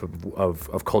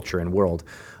culture and world.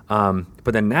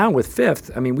 But then now with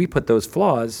Fifth, I mean, we put those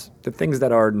flaws, the things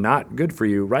that are not good for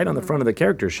you, right on the front of the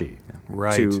character sheet,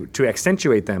 right? To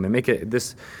accentuate them and make it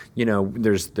this.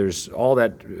 There's all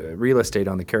that real estate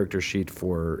on the character sheet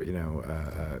for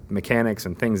mechanics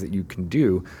and things that you can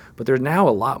do, but there's now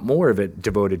a lot more of it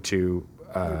devoted to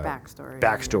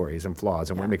backstories and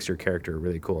flaws, and what makes your character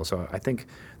really cool. So I think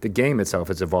the game itself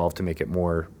has evolved to make it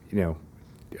more,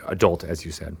 adult, as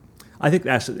you said. I think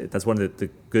actually that's one of the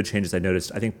good changes I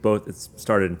noticed. I think both it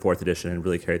started in 4th edition and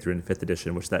really carried through in 5th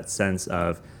edition, which that sense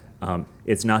of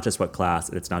it's not just what class,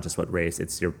 it's not just what race,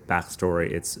 it's your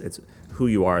backstory, it's who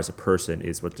you are as a person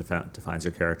is what defines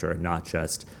your character, and not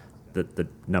just the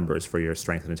numbers for your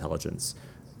strength and intelligence.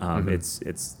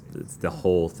 It's the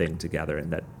whole thing together, and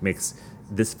that makes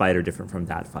this fighter different from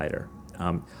that fighter.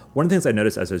 One of the things I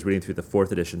noticed as I was reading through the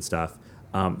 4th edition stuff,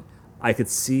 I could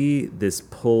see this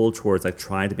pull towards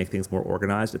trying to make things more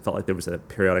organized. It felt like there was a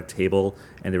periodic table,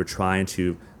 and they were trying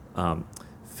to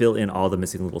fill in all the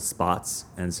missing little spots.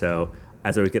 And so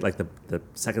as I would get the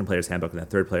second player's handbook and the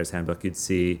third player's handbook, you'd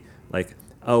see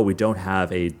we don't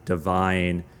have a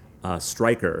divine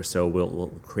striker, so we'll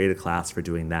create a class for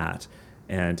doing that.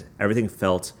 And everything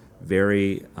felt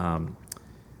very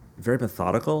very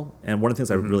methodical. And one of the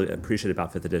things I really appreciate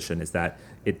about 5th edition is that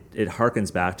it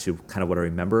harkens back to kind of what I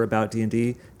remember about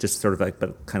D&D, just sort of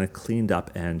but kind of cleaned up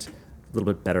and a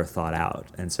little bit better thought out.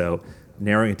 And so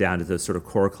narrowing it down to those sort of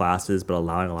core classes, but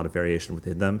allowing a lot of variation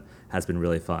within them has been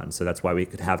really fun. So that's why we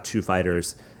could have 2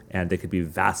 fighters, and they could be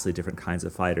vastly different kinds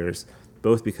of fighters,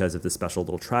 both because of the special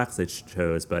little tracks they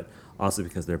chose, but also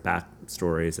because of their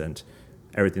backstories and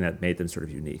everything that made them sort of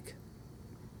unique.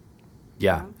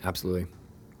 Yeah, absolutely.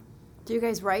 Do you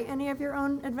guys write any of your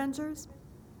own adventures?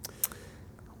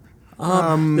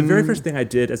 The very first thing I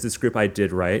did as this group, I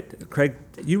did write. Craig,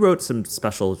 you wrote some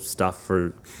special stuff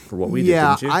for what we did,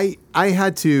 didn't you? Yeah, I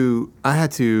had to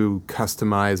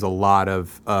customize a lot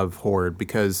of Horde,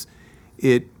 because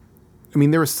there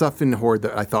was stuff in Horde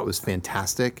that I thought was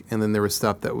fantastic, and then there was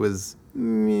stuff that was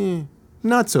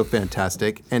not so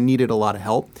fantastic and needed a lot of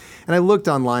help. And I looked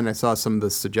online, I saw some of the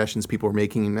suggestions people were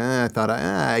making, and I thought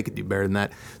I could do better than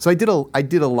that. So I did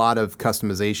a lot of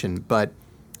customization, but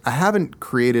I haven't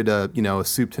created a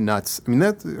soup to nuts. I mean,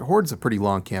 Horde's a pretty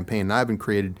long campaign. And I haven't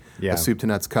created a soup to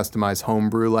nuts customized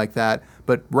homebrew like that.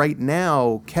 But right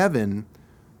now, Kevin,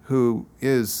 who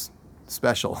is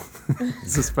special,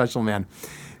 he's a special man.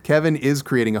 Kevin is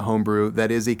creating a homebrew that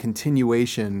is a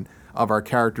continuation of our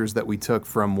characters that we took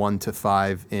from 1 to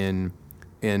 5 in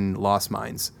Lost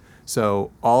Minds.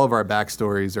 So all of our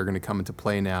backstories are going to come into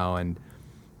play now, and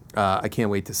I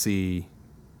can't wait to see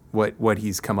what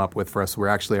he's come up with for us. We're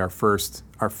actually our first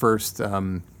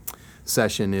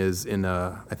session is in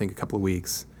I think a couple of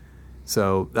weeks.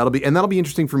 So that'll be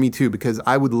interesting for me too, because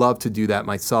I would love to do that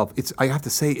myself. I have to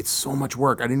say it's so much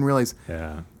work. I didn't realize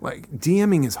like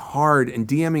DMing is hard, and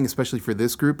DMing especially for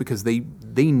this group, because they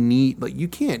need, like, you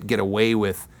can't get away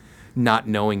with not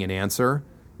knowing an answer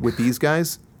with these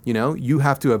guys. You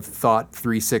have to have thought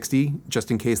 360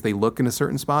 just in case they look in a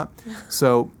certain spot.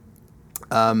 So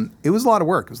it was a lot of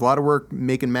work. It was a lot of work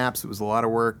making maps. It was a lot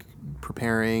of work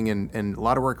preparing, and a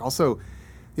lot of work. Also,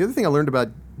 the other thing I learned about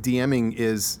DMing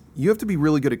is you have to be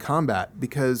really good at combat,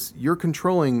 because you're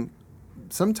controlling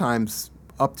sometimes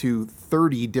up to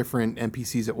 30 different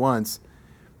NPCs at once.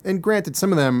 And granted,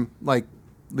 some of them, like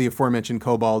the aforementioned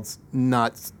kobolds,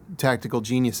 not tactical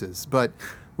geniuses. But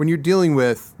when you're dealing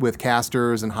with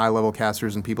casters and high-level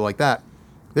casters and people like that,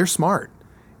 they're smart.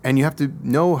 And you have to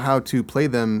know how to play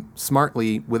them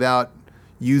smartly without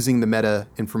using the meta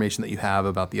information that you have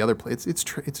about the other play. It's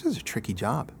just a tricky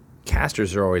job.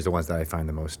 Casters are always the ones that I find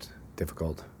the most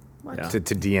difficult to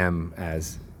DM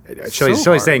as. So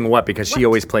Shelley's saying what? Because she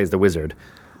always plays the wizard.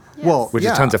 Yes. Well, which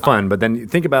is tons of fun. But then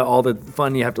think about all the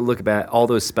fun you have to look at, all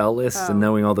those spell lists and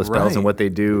knowing all those spells and what they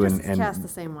do. Just and cast the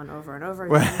same one over and over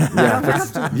again.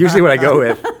 That's usually what I go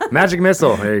with. Magic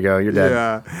missile. There you go. You're dead.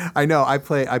 Yeah, I know. I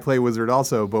play wizard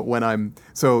also, but when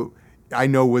I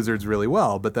know wizards really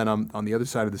well, but then I'm on the other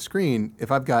side of the screen.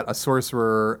 If I've got a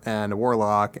sorcerer and a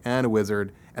warlock and a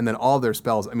wizard, and then all their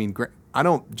spells, I mean, I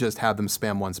don't just have them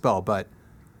spam one spell, but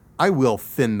I will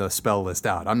thin the spell list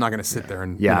out. I'm not going to sit there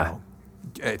and,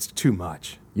 it's too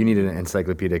much. You need an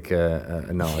encyclopedic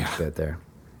knowledge bit there.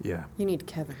 Yeah. You need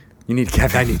Kevin. You need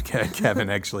Kevin. I need Kevin.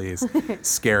 Actually, is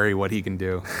scary what he can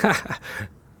do.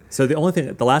 So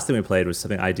the last thing we played was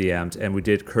something I DM'd, and we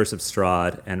did Curse of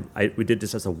Strahd, and we did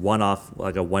this as a one-off,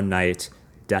 like a one-night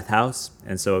Death House,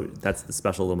 and so that's the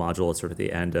special little module sort of at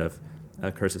the end of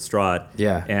Curse of Strahd.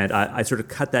 Yeah. And I sort of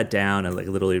cut that down and like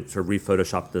literally sort of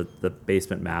re-photoshopped the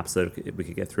basement map so that we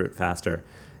could get through it faster.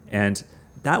 And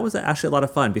that was actually a lot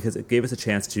of fun because it gave us a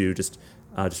chance to just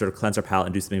sort of cleanse our palette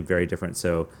and do something very different.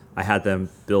 So I had them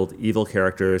build evil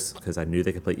characters because I knew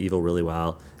they could play evil really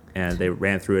well. And they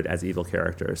ran through it as evil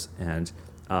characters and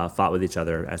fought with each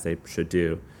other as they should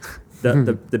do.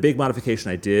 The big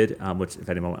modification I did, which if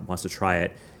anyone wants to try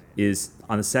it, is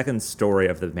on the second story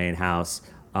of the main house,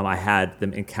 I had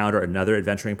them encounter another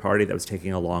adventuring party that was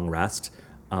taking a long rest,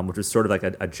 which was sort of like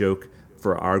a joke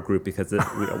for our group because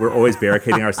we're always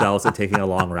barricading ourselves and taking a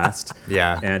long rest.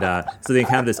 Yeah. And so they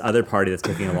encounter this other party that's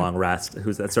taking a long rest,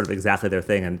 that's sort of exactly their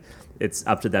thing, and it's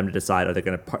up to them to decide are they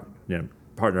going to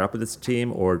partner up with this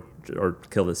team or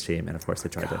kill this team. And of course they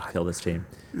tried to kill this team.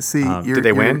 See, did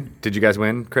they win? Did you guys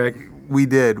win, Craig? We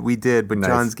did, but Nice.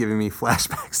 John's giving me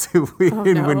flashbacks to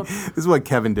when this is what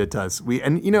Kevin did to us.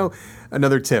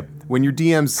 Another tip: when your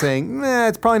DM's saying,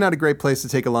 it's probably not a great place to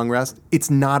take a long rest, it's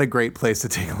not a great place to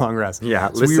take a long rest. Yeah,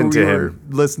 listen to him.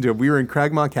 Listen to him. We were in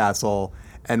Cragmaw Castle,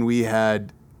 and I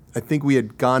think we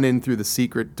had gone in through the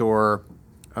secret door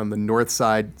on the north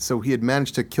side, so he had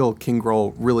managed to kill King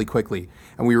Groll really quickly.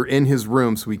 And we were in his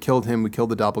room, so we killed him. We killed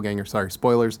the doppelganger. Sorry,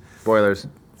 spoilers.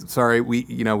 Sorry, we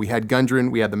had Gundren,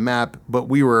 we had the map, but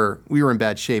we were in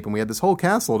bad shape, and we had this whole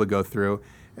castle to go through.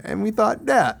 And we thought,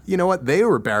 you know what? They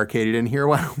were barricaded in here.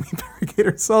 Why don't we barricade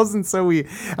ourselves? And so we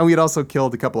had also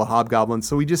killed a couple of hobgoblins.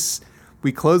 So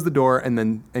we closed the door,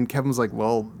 and Kevin was like,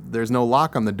 well, there's no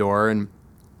lock on the door, and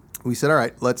we said, all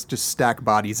right, let's just stack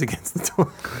bodies against the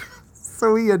door.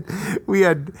 So we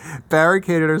had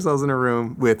barricaded ourselves in a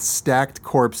room with stacked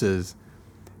corpses.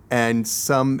 And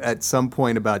at some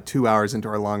point, about 2 hours into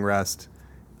our long rest,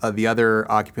 the other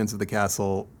occupants of the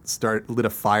castle lit a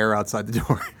fire outside the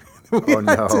door. We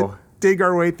had to dig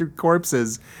our way through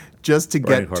corpses just to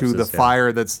get to the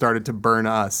fire that started to burn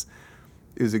us.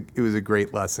 It was a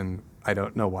great lesson. I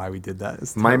don't know why we did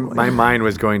that. My mind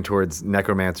was going towards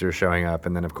necromancers showing up,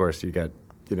 and then of course you got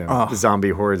zombie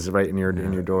hordes right in your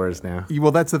doors now.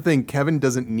 Well, that's the thing. Kevin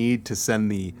doesn't need to send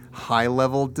the high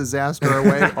level disaster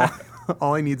away.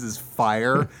 All he needs is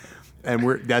fire,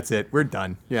 And that's it. We're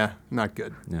done. Yeah, not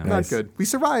good. Yeah. Not good. We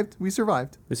survived. We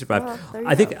survived. Well,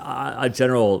 I think a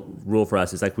general rule for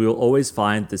us is like we will always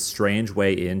find the strange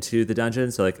way into the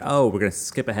dungeon. So like, oh, we're gonna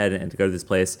skip ahead and go to this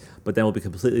place, but then we'll be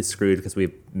completely screwed because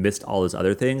we've missed all those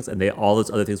other things, and all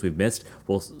those other things we've missed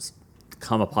will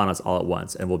come upon us all at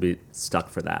once, and we'll be stuck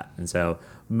for that. And so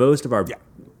most of our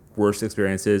worst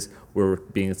experiences were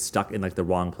being stuck in like the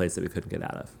wrong place that we couldn't get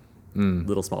out of.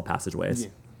 Little small passageways.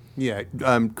 Yeah.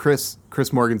 Chris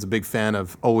Morgan's a big fan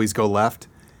of Always Go Left,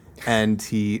 and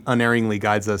he unerringly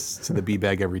guides us to the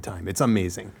B-bag every time. It's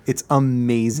amazing.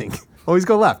 Always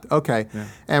go left. Okay. Yeah.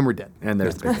 And we're dead. And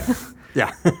there's the big guy.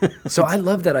 Yeah. So I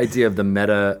love that idea of the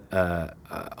meta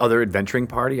other adventuring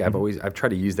party. I've tried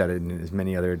to use that in as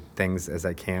many other things as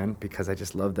I can, because I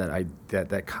just love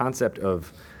that concept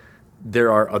of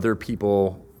there are other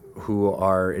people who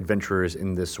are adventurers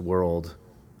in this world.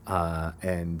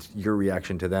 And your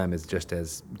reaction to them is just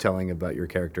as telling about your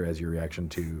character as your reaction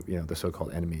to the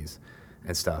so-called enemies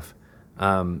and stuff.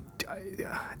 And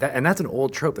that's an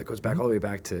old trope that goes back all the way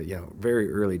back to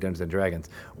very early Dungeons and Dragons.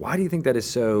 Why do you think that is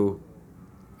so?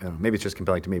 Maybe it's just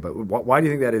compelling to me, but why do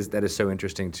you think that is so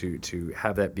interesting to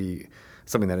have that be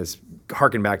something that is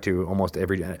harkened back to almost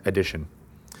every edition?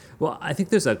 Well, I think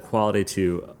there's a quality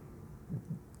to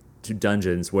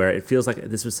dungeons where it feels like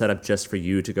this was set up just for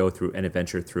you to go through an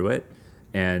adventure through it,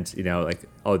 and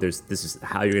this is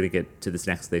how you're going to get to this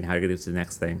next thing, how you're going to get to the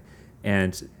next thing,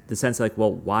 and the sense like,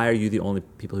 well, why are you the only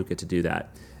people who get to do that?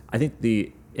 I think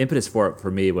the impetus for it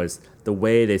for me was the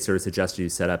way they sort of suggested you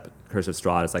set up Curse of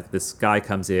Strahd. It's like this guy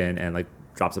comes in and like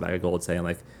drops a bag of gold saying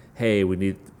like, hey, we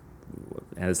need,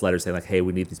 and his letter saying like, hey,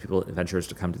 we need these adventurers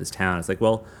to come to this town. It's like,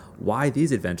 well, why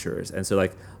these adventurers? And so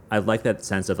like I like that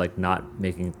sense of like not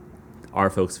making our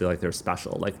folks feel like they're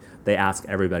special. Like they ask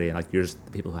everybody, and like you're just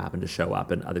the people who happen to show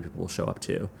up, and other people will show up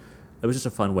too. It was just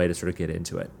a fun way to sort of get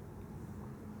into it.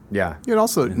 Yeah. It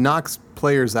also knocks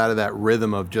players out of that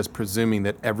rhythm of just presuming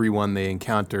that everyone they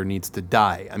encounter needs to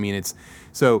die. I mean, it's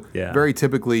so very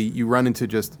typically you run into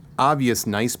just obvious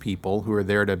nice people who are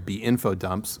there to be info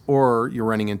dumps, or you're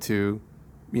running into,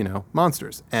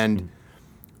 monsters. And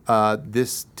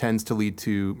this tends to lead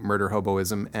to murder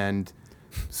hoboism. And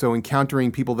so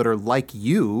encountering people that are like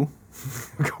you,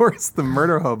 of course, the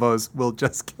murder hobos will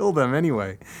just kill them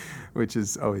anyway, which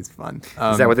is always fun.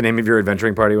 Is that what the name of your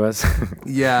adventuring party was?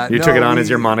 Yeah. You took it on as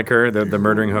your moniker, the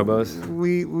murdering hobos?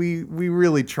 We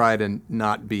really try to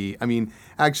not be. I mean,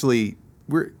 actually,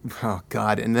 oh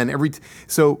God. And then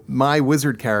so my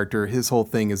wizard character, his whole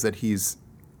thing is that he is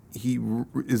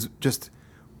just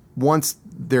wants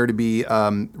there to be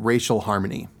racial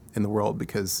harmony in the world,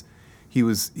 because he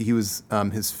was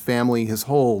his family, his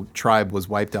whole tribe was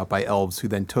wiped out by elves, who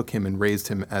then took him and raised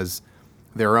him as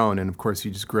their own. And of course, he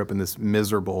just grew up in this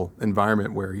miserable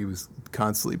environment where he was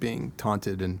constantly being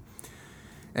taunted and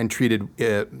treated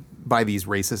by these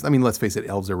racists. I mean, let's face it,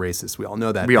 elves are racist. We all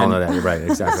know that. We all know that. You're right.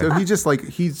 Exactly. So he just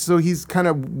he's kind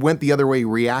of went the other way,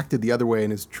 reacted the other way,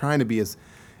 and is trying to be as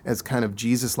kind of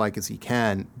Jesus-like as he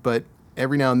can. But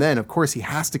every now and then, of course, he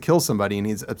has to kill somebody, and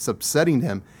it's upsetting to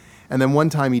him. And then one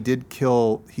time he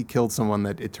killed someone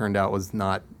that it turned out was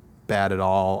not bad at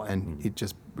all, and it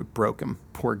just broke him.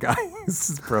 Poor guy. This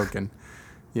is broken.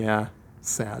 Yeah,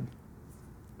 sad.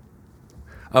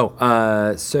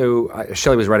 Oh, so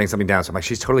Shelley was writing something down, so I'm like,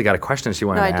 she's totally got a question she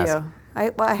wanted to ask. No, I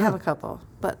do. I have a couple,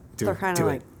 but they're kind of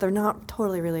like, they're not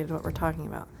totally related to what we're talking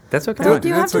about. That's okay. But I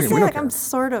do have to say, like, I'm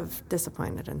sort of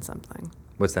disappointed in something.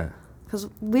 What's that? Because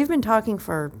we've been talking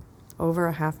for over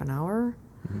a half an hour,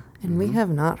 and we have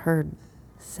not heard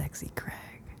Sexy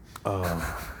Craig.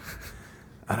 Oh.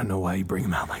 I don't know why you bring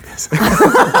him out like this.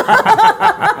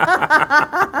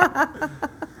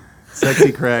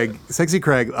 Sexy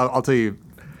Craig, I'll tell you,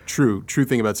 true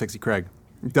thing about Sexy Craig,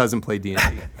 doesn't play D&D.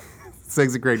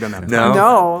 Sexy Craig doesn't have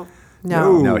time.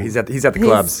 No, he's at the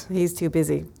clubs. He's too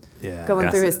busy. Yeah. Going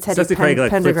through his Teddy Sexy Craig,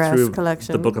 Pendergrass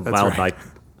collection. The Book of Vile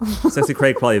Sexy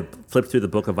Craig probably flipped through the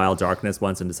Book of Vile Darkness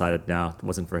once and decided, no, it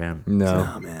wasn't for him.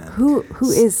 No. Oh, man. Who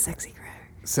is Sexy Craig?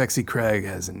 Sexy Craig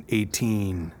has an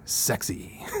 18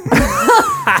 sexy.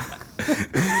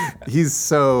 He's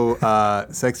so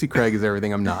Sexy Craig is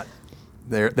everything I'm not.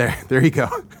 There you go.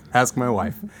 Ask my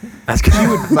wife.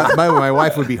 My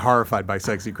wife would be horrified by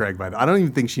Sexy Craig. By the way, I don't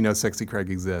even think she knows Sexy Craig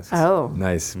exists. Oh,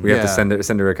 nice. We have to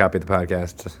send her a copy of the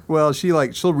podcast. Well,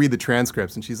 she'll read the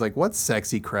transcripts and she's like, "What's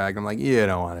Sexy Craig?" I'm like, "You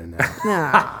don't want to know."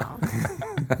 No.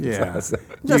 Yeah.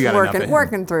 Just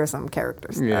working through some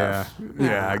character stuff.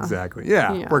 Yeah, exactly.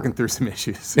 Yeah, working through some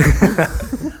issues.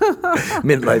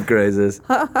 Midlife crisis.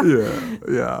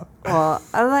 Yeah. Well,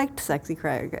 I liked Sexy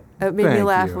Craig. It made me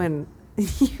laugh when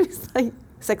he was like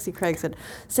Sexy Craig said,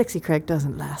 "Sexy Craig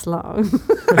doesn't last long."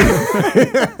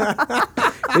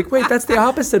 Like, wait, that's the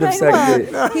opposite of sexy.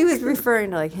 He was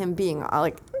referring to like him being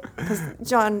because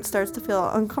John starts to feel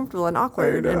uncomfortable and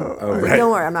awkward. And right.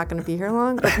 don't worry, I'm not going to be here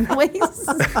long. But anyways,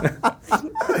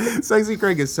 Sexy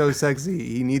Craig is so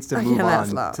sexy. He needs to move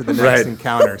on to the next Right.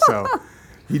 encounter. So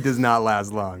he does not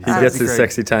last long. He gets his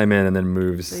sexy time in and then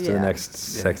moves to the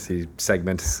next Yeah. sexy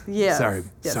segment. yeah.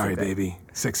 Sorry, baby.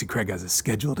 Sexy Craig has a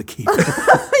schedule to keep.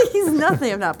 He's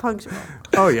nothing if not punctual.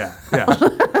 Oh yeah.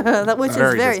 Which is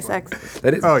very sexy.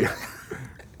 That is. Oh yeah.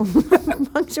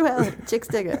 Punctuality, chicks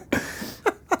dig it.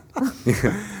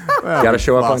 Well, Got to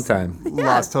show up on time.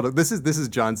 Lost total. This is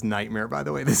John's nightmare, by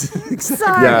the way. This is exactly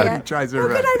Sorry, Yeah. he tries how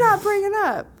very could I not bring it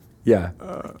up? Yeah.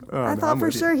 I thought for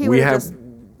sure he We would have have- just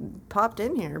popped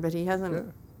in here, but he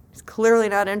hasn't. He's clearly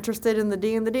not interested in the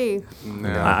D and the D. No.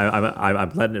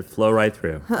 I'm letting it flow right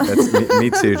through. That's me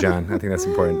too, John. I think that's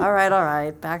important. All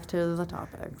right. Back to the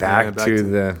topic. Back back to to-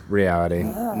 the reality.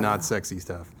 Not sexy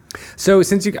stuff. So,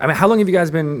 how long have you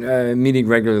guys been meeting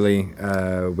regularly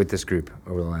with this group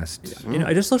over the last?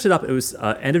 I just looked it up. It was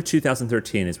end of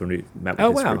 2013 is when we met with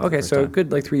Oh this wow. group the Okay, first so time.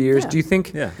 good, like 3 years. Yeah. Do you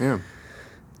think? Yeah. Yeah.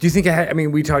 Do you think? I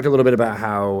mean, we talked a little bit about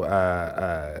how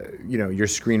your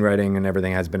screenwriting and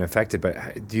everything has been affected.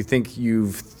 But do you think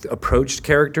you've approached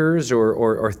characters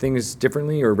or things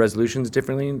differently or resolutions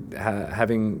differently,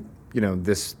 having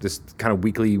this kind of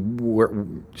weekly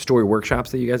story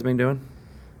workshops that you guys have been doing?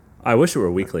 I wish it were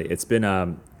weekly. It's been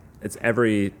it's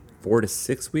every 4 to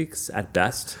 6 weeks at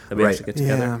best that we Right. actually get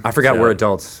together. Yeah. I forgot So- we're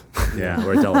adults. Yeah,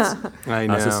 we're adults. I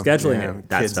know. So scheduling Yeah,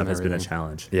 that kids stuff and has been a everything.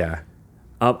 challenge. Yeah.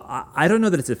 I don't know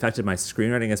that it's affected my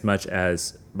screenwriting as much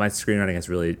as my screenwriting has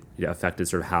really affected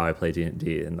sort of how I play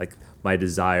D&D and like my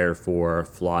desire for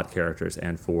flawed characters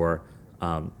and for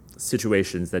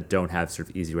situations that don't have sort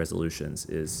of easy resolutions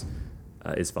is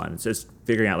fun. It's just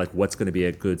figuring out like what's going to be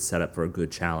a good setup for a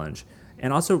good challenge,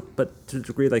 and also, but to a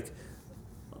degree, like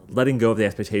letting go of the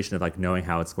expectation of like knowing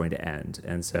how it's going to end.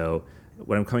 And so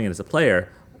when I'm coming in as a player,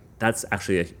 that's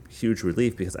actually a huge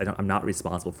relief because I'm not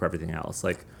responsible for everything else.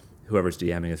 Like whoever's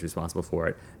DMing is responsible for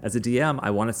it. As a DM, I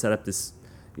want to set up this.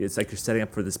 It's like you're setting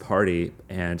up for this party,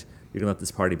 and you're gonna let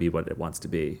this party be what it wants to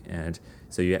be. And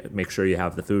so you make sure you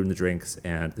have the food and the drinks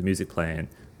and the music playing,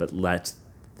 but let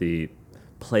the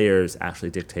players actually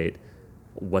dictate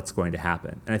what's going to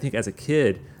happen. And I think as a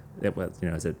kid,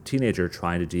 as a teenager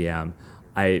trying to DM,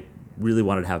 I really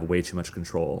wanted to have way too much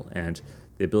control, and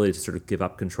the ability to sort of give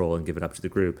up control and give it up to the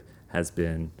group has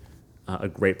been a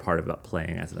great part about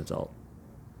playing as an adult.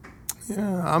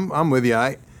 Yeah, I'm with you.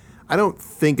 I don't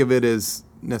think of it as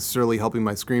necessarily helping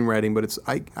my screenwriting, but it's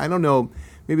I don't know,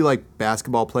 maybe like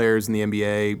basketball players in the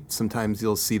NBA, sometimes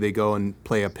you'll see they go and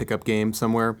play a pickup game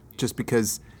somewhere just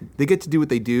because they get to do what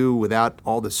they do without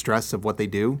all the stress of what they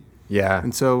do. Yeah.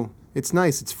 And so it's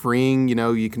nice, it's freeing,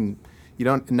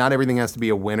 not everything has to be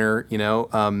a winner,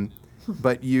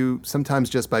 but you sometimes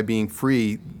just by being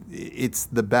free, it's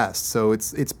the best. So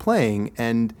it's playing,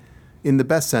 and in the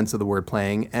best sense of the word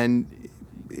playing, and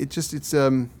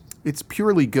it's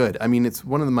purely good. I mean, it's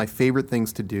one of my favorite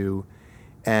things to do,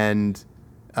 and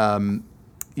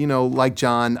like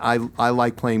John, I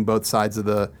like playing both sides of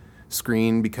the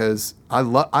screen because I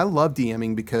love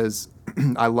DMing because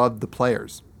I love the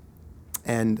players,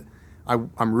 and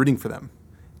I'm rooting for them,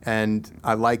 and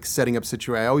I like setting up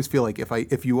situations. I always feel like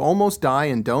if you almost die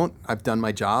and don't, I've done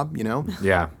my job,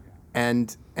 Yeah.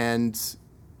 and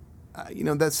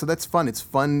that's fun. It's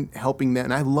fun helping them,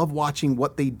 and I love watching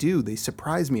what they do. They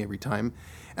surprise me every time,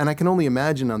 and I can only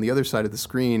imagine on the other side of the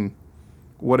screen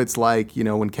what it's like,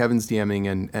 when Kevin's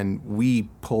DMing and we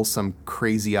pull some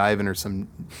crazy Ivan or some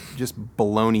just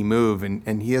baloney move,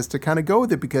 and he has to kind of go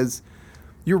with it because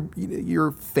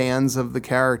you're fans of the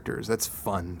characters. That's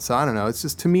fun. So I don't know. It's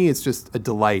just, to me, it's just a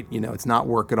delight. It's not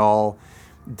work at all.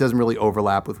 It doesn't really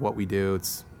overlap with what we do.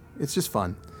 It's just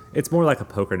fun. It's more like a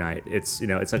poker night. It's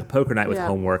it's like a poker night with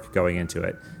homework going into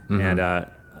it,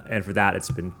 and for that, it's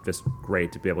been just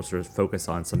great to be able to sort of focus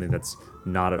on something that's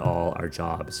not at all our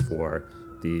jobs for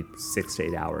the 6 to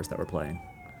 8 hours that we're playing.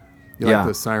 You Yeah. like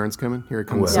those sirens coming? Here it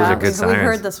comes. Those are good we sirens.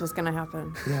 heard this was going to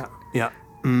happen. Yeah.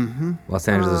 Los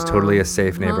Angeles is totally a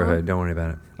safe neighborhood. Don't worry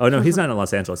about it. Oh no, he's not in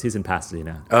Los Angeles. He's in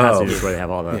Pasadena. Oh. Pasadena is where they have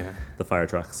all the Yeah. the fire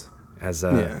trucks.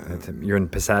 You're in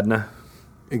Pasadena.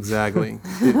 Exactly.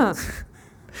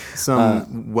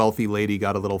 Some wealthy lady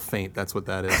got a little faint. That's what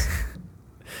that is.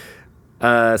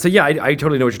 So yeah, I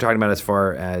totally know what you're talking about as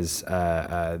far as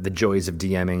the joys of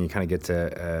DMing. You kind of get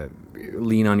to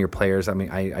lean on your players. I mean,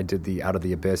 I did the Out of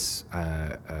the Abyss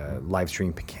live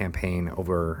stream campaign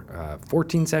over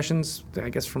 14 sessions, I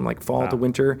guess, from like fall to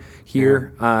winter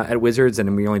here at Wizards,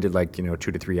 and we only did like 2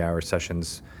 to 3 hour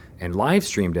sessions and live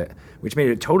streamed it, which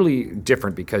made it totally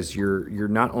different because you're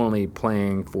not only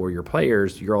playing for your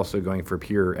players, you're also going for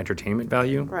pure entertainment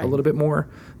value a little bit more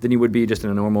than you would be just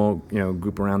in a normal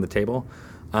group around the table.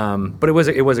 But it was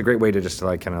a great way to just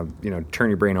like kind of turn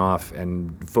your brain off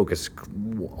and focus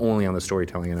only on the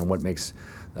storytelling and on what makes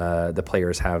the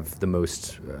players have the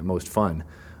most fun.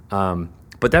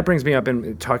 But that brings me up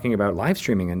in talking about live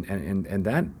streaming and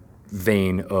that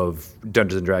vein of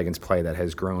Dungeons and Dragons play that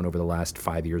has grown over the last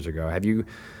 5 years ago. Have you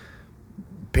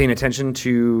paying attention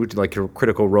to like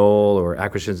Critical Role or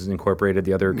Acquisitions Incorporated,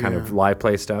 the other kind of live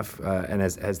play stuff? And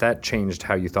has that changed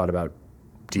how you thought about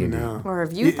D&D? No. Or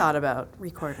have you thought about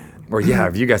recording? Or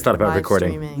have you guys thought about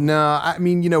recording? Streaming? No, I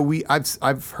mean,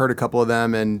 I've heard a couple of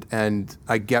them and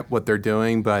I get what they're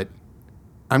doing, but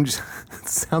I'm just it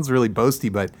sounds really boasty,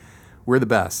 but we're the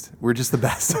best. We're just the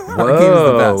best. Our game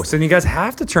is the best. So you guys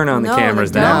have to turn on the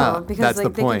cameras they now. don't, because That's like, the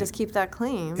they point. can just keep that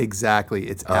clean. Exactly.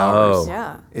 It's ours.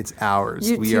 Yeah. It's ours.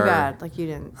 You're too bad. Like you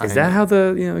didn't. Is that how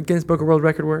the Guinness Book of World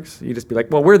Record works? You just be like,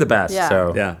 well, we're the best. Yeah.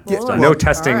 So Yeah. Well, no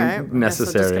testing all right.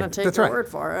 necessary. I'm just gonna take That's your right. word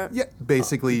for it. Yeah.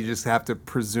 Basically, you just have to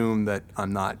presume that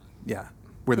I'm not. Yeah.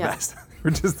 We're the Yeah. best.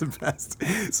 We're just the best.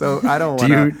 So I don't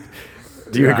want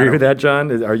to. Do you agree with that,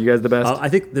 John? Are you guys the best? I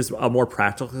think there's a more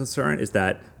practical concern is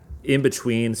that in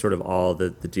between sort of all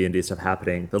the D&D stuff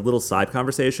happening, the little side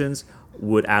conversations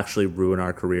would actually ruin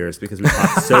our careers because we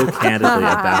talk so candidly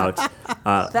about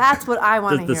That's what I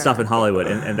want to the hear. stuff in Hollywood.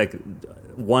 And like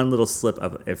one little slip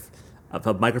of if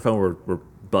a microphone were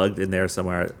bugged in there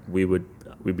somewhere, we'd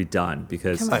be done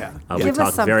because Come on. we Give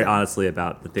us talk very something. honestly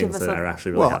about the things us that something. are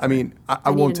actually really Well, I happening. mean, I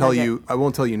I won't need a tell nugget. you. I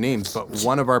won't tell you names, but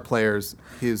one of our players,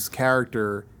 his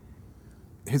character's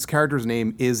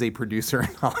name is a producer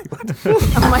in Hollywood.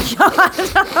 Oh my god!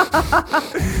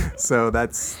 So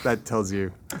that tells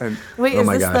you. And Wait, Oh is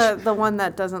my this gosh. the one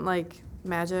that doesn't like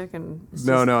magic and? it's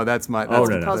no, just- that's my. Oh, That's,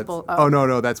 no, no. Puzzle- that's- oh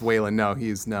no, that's Waylon. No,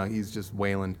 he's just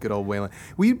Waylon. Good old Waylon.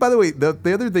 By the way,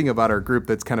 the other thing about our group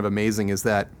that's kind of amazing is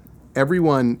that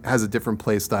everyone has a different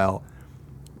play style,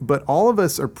 but all of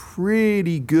us are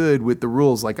pretty good with the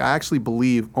rules. Like I actually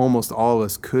believe almost all of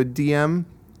us could DM,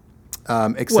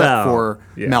 except Well, for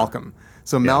yeah. Malcolm.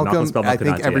 So Malcolm Malcolm, Spellman I could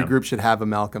think not every DM. group should have a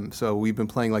Malcolm. So we've been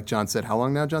playing, like John said, how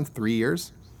long now, John? 3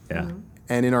 years? yeah.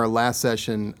 And in our last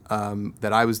session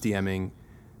that I was DMing,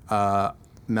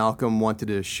 Malcolm wanted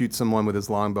to shoot someone with his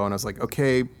longbow, and I was like,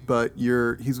 okay, but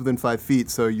he's within 5 feet,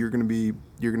 so you're gonna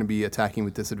be attacking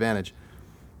with disadvantage.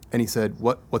 And he said,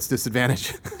 what's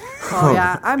disadvantage? Oh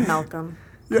yeah, I'm Malcolm.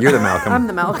 You're the Malcolm. I'm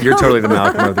the Malcolm. You're totally the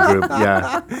Malcolm of the group.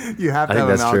 Yeah. You have to I have think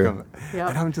a that's true. Malcolm. Yep.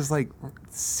 And I'm just like,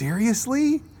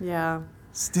 seriously? Yeah.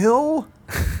 Still?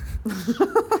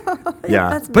 Yeah,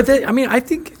 that's but I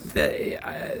think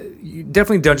that,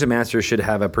 definitely Dungeon Masters should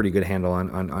have a pretty good handle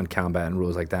on combat and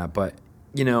rules like that. But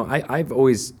I've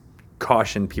always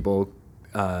cautioned people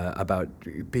about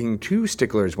being too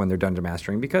sticklers when they're dungeon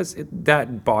mastering because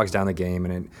that bogs down the game,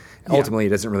 and ultimately it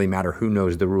doesn't really matter who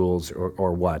knows the rules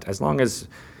or what, as long as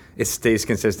it stays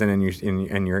consistent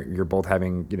and you're both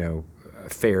having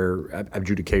fair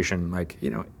adjudication.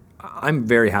 I'm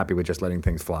very happy with just letting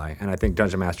things fly. And I think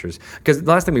Dungeon Masters, because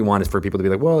the last thing we want is for people to be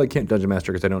like, well, I can't Dungeon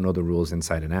Master because I don't know the rules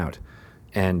inside and out.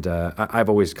 And I've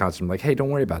always constantly like, hey, don't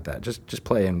worry about that. Just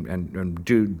play and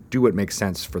do what makes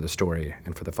sense for the story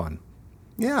and for the fun.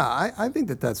 Yeah, I think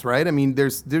that's right. I mean,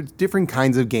 there's different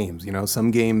kinds of games. Some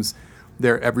games,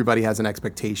 everybody has an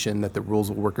expectation that the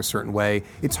rules will work a certain way.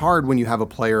 It's hard when you have a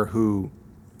player who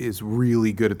is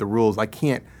really good at the rules.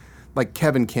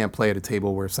 Kevin can't play at a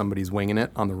table where somebody's winging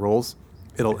it on the rules.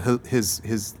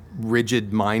 His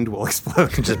rigid mind will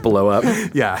explode. Just blow up.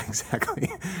 Yeah,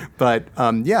 exactly. But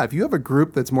if you have a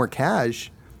group that's more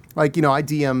cash, I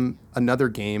DM another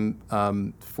game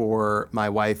for my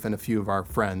wife and a few of our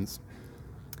friends,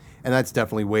 and that's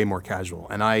definitely way more casual.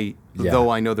 And though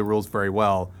I know the rules very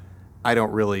well, I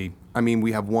don't really. I mean,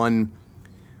 we have one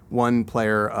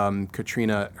player,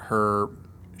 Katrina.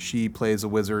 She plays a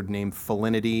wizard named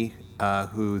Felinity,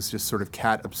 who's just sort of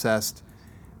cat obsessed,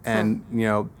 and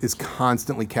is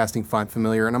constantly casting Find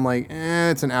Familiar. And I'm like,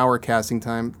 it's an hour casting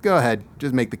time. Go ahead,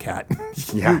 just make the cat.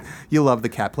 Yeah. you love the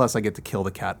cat. Plus, I get to kill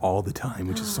the cat all the time,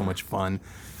 which is so much fun.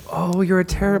 Oh, you're a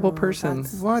terrible person.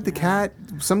 What the cat?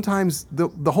 Sometimes the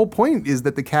whole point is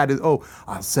that the cat is. Oh,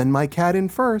 I'll send my cat in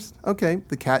first. Okay,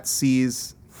 the cat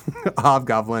sees a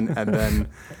hobgoblin,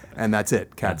 and that's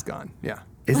it. Cat's gone. Yeah.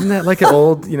 Isn't that like an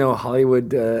old,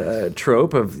 Hollywood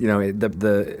trope of,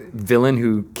 the villain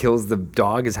who kills the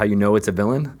dog is how you know it's a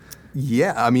villain?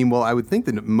 Yeah, I mean, well, I would think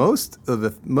that most of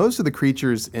the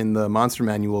creatures in the monster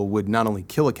manual would not only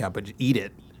kill a cat but eat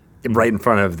it. Right in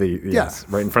front of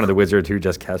right in front of the wizard who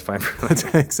just cast fire.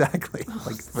 Exactly.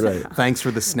 Like, thanks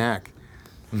for the snack.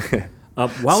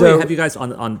 While we have you guys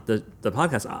on the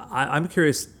podcast, I'm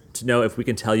curious to know if we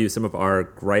can tell you some of our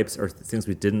gripes or things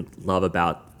we didn't love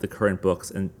about the current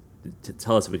books, and to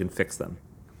tell us if we can fix them.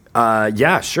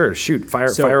 Yeah, sure. Shoot,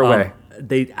 fire away.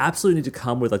 They absolutely need to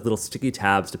come with like little sticky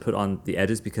tabs to put on the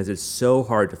edges because it's so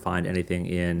hard to find anything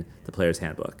in the player's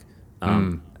handbook.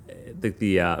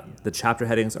 The chapter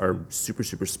headings are super,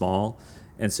 super small,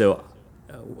 and so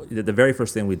the very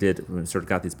first thing we did when we sort of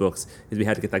got these books is we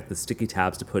had to get like the sticky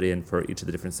tabs to put in for each of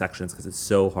the different sections because it's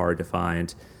so hard to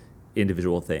find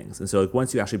individual things. And so like,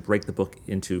 once you actually break the book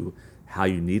into how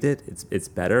you need it, it's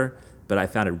better. But I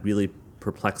found it really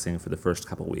perplexing for the first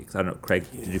couple of weeks. I don't know, Craig,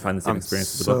 did you find the same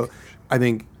experience with the book? I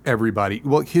think everybody.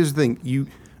 Well, here's the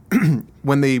thing: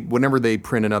 whenever they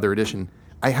print another edition,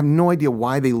 I have no idea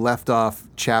why they left off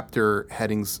chapter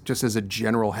headings just as a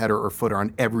general header or footer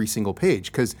on every single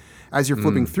page. Because as you're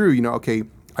flipping through, okay,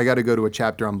 I got to go to a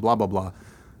chapter on blah, blah, blah.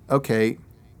 Okay,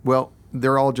 well,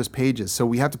 they're all just pages. So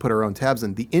we have to put our own tabs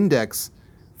in. The index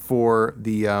for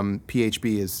the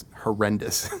PHB is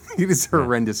horrendous. It is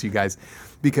horrendous, you guys.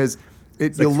 Because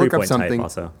you'll look up something.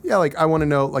 Yeah, like I want to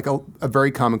know like a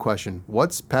very common question.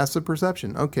 What's passive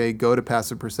perception? Okay, go to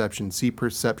passive perception, see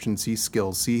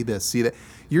skills, see this, see that.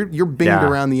 You're binged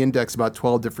around the index about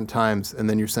 12 different times, and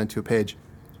then you're sent to a page.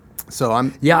 So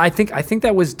I think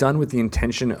that was done with the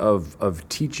intention of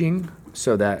teaching,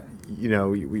 so that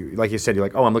like you said, you're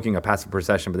like, oh, I'm looking at passive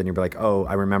perception, but then you're like, oh,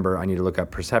 I remember I need to look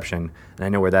up perception, and I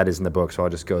know where that is in the book, so I'll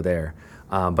just go there.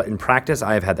 But in practice,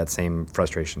 I have had that same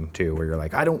frustration too, where you're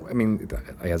like,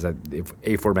 as a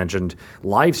aforementioned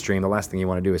live stream, the last thing you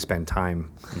want to do is spend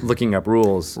time looking up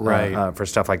rules for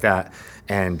stuff like that.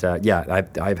 And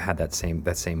I've had that same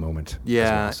moment.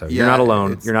 Yeah. As well. So you're not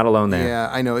alone. You're not alone there. Yeah,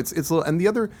 I know. It's a little, and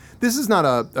this is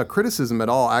not a criticism at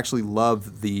all. I actually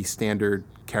love the standard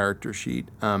character sheet.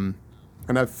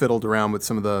 And I've fiddled around with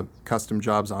some of the custom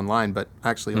jobs online, but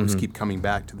actually I'll just keep coming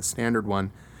back to the standard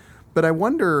one. But I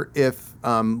wonder if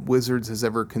Wizards has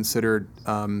ever considered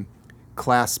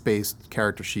class-based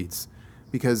character sheets,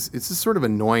 because it's just sort of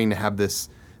annoying to have this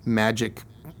magic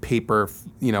paper,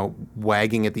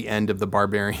 wagging at the end of the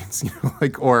barbarians,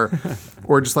 or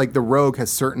just like the rogue has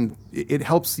certain. It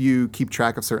helps you keep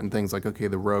track of certain things, like okay,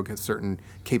 the rogue has certain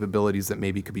capabilities that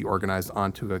maybe could be organized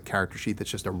onto a character sheet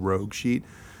that's just a rogue sheet.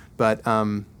 But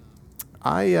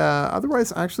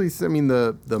otherwise, actually,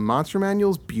 the monster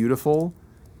manual's beautiful.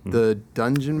 The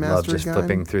Dungeon Master love just guide.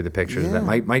 Flipping through the pictures of that.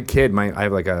 My kid, I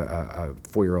have like a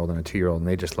 4-year-old and a 2-year-old, and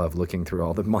they just love looking through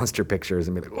all the monster pictures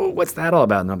and be like, oh, what's that all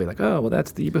about? And I'll be like, oh, well,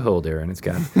 that's the Beholder, and it's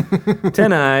got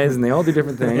 10 eyes, and they all do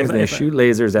different things, and they shoot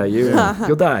lasers at you, and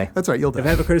you'll die. That's right, you'll die. If I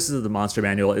have a criticism of the monster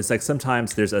manual, it's like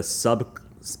sometimes there's a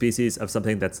subspecies of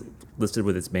something that's listed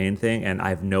with its main thing, and I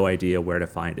have no idea where to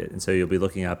find it. And so you'll be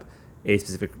looking up a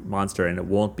specific monster, and it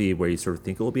won't be where you sort of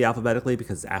think it will be alphabetically,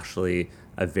 because it's actually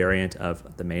a variant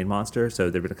of the main monster.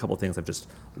 So there have been a couple of things I've just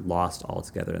lost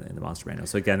altogether in the monster manual.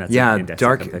 So again, that's an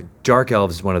indexing thing. Dark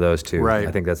Elves is one of those too. Right.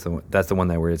 I think that's the one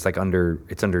where it's like under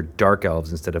Dark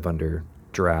Elves instead of under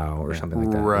Drow or something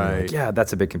like that. Right. Like,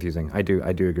 that's a bit confusing. I do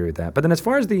agree with that. But then as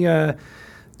far as the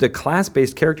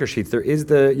class-based character sheets, there is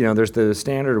there's the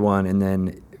standard one, and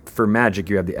then for Magic,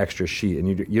 you have the extra sheet, and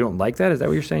you don't like that? Is that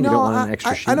what you're saying? No, you don't want an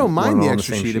extra sheet? I don't mind the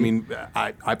extra sheet. I mean,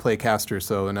 I play a caster,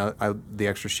 so the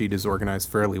extra sheet is organized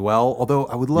fairly well. Although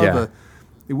I would love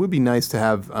it would be nice to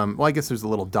have. I guess there's a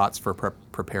little dots for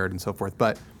prepared and so forth.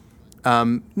 But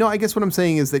no, I guess what I'm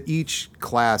saying is that each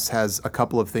class has a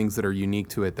couple of things that are unique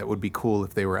to it that would be cool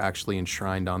if they were actually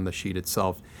enshrined on the sheet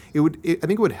itself. I think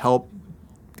it would help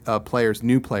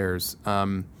new players.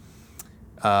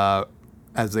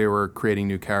 As they were creating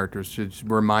new characters, to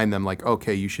remind them, like,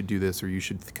 okay, you should do this, or you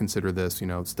should consider this,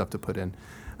 stuff to put in.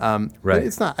 Right.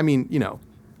 It's not,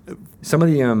 Some of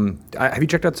the, have you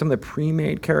checked out some of the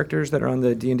pre-made characters that are on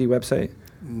the D&D website?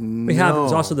 We have.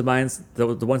 There's also the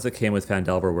ones that came with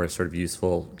Phandelver were sort of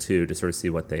useful, too, to sort of see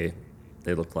what they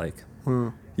look like.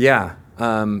 Yeah.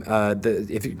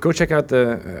 If you go check out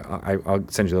I'll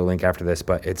send you the link after this,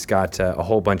 but it's got a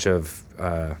whole bunch of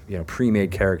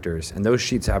pre-made characters, and those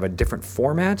sheets have a different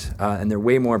format, and they're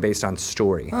way more based on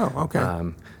story. Oh,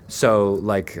 okay. So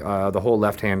like the whole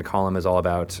left-hand column is all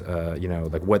about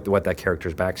like what that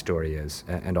character's backstory is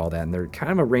and all that, and they're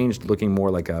kind of arranged looking more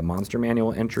like a monster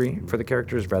manual entry for the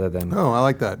characters rather than Oh, I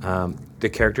like that. the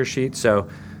character sheet. So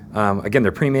again,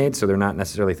 they're pre-made, so they're not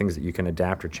necessarily things that you can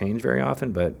adapt or change very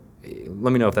often, but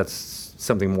let me know if that's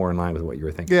something more in line with what you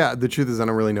were thinking. Yeah, the truth is I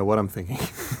don't really know what I'm thinking.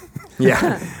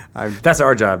 Yeah. That's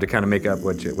our job, to kind of make up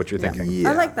what you're thinking. Yeah.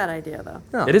 I like that idea, though.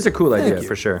 Yeah. It is a cool Thank idea, you.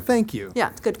 for sure. Thank you. Yeah,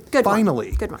 it's good. Good Finally.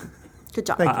 one. Good one. Good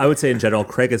job. I would say in general,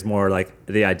 Craig is more like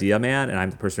the idea man, and I'm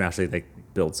the person who actually like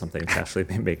builds something to actually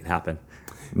make it happen.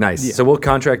 Nice. Yeah. So we'll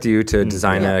contract you to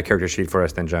design Yeah. a character sheet for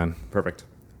us then, John. Perfect.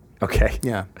 Okay.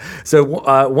 Yeah. So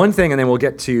one thing, and then we'll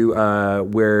get to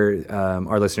where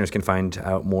our listeners can find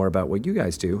out more about what you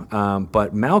guys do.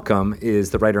 But Malcolm is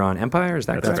the writer on Empire. Is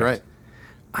that That's correct?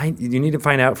 right. You need to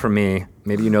find out from me.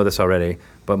 Maybe you know this already,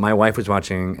 but my wife was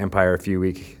watching Empire a few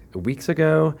weeks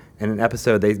ago, and in an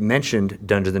episode they mentioned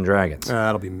Dungeons and Dragons.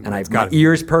 That'll be. And it's my gotta be.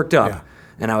 ears perked up. Yeah.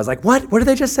 And I was like, what? What did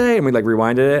they just say? And we like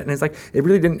rewinded it. And it's like, it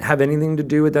really didn't have anything to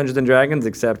do with Dungeons and Dragons,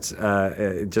 except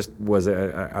it just was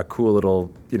a cool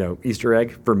little, Easter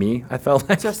egg for me, I felt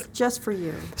like. Just for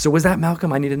you. So was that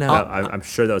Malcolm? I need to know. I'm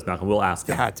sure that was Malcolm. We'll ask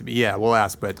It him. had to be. Yeah, we'll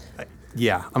ask, but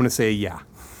yeah, I'm gonna say yeah.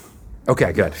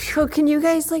 Okay, good. So can you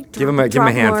guys like Give him a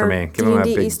drop hand more for me. Give him a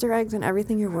D&D big- Easter eggs and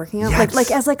everything you're working on? Yes. Like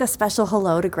as like a special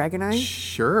hello to Greg and I?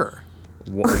 Sure.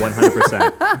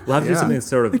 100%. We'll have to do Yeah. something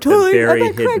sort of Totally. very I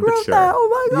bet hidden Craig but wrote sure. that.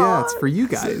 Oh my god. Yeah, it's for you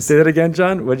guys. Say that again,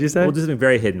 John. What'd you say? We'll do something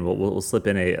very hidden. We'll slip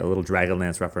in a little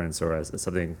Dragonlance reference or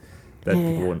something that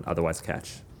people wouldn't otherwise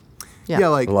catch. Yeah,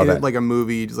 like I love it. like a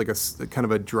movie, just like a kind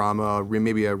of a drama,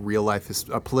 maybe a real life,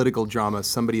 a political drama.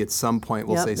 Somebody at some point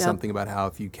will Yep, say yep. something about how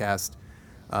if you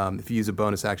use a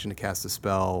bonus action to cast a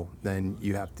spell, then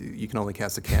you can only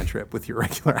cast a cantrip with your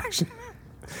regular action.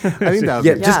 I think that would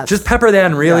Yeah, be just pepper that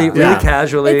in really Yeah.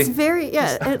 casually. It's very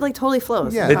it like totally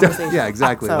flows. Yeah, the conversation. yeah,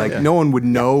 exactly. So- Like no one would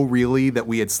know really that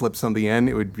we had slipped something in.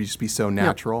 It would just be so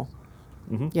natural.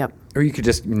 Yep. Or you could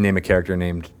just name a character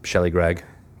named Shelley Gregg.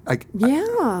 Like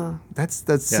Yeah. that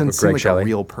Greg seems like Shelley. a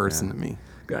real person to me.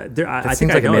 I seems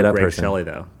think like I a know made-up Greg person. Shelley,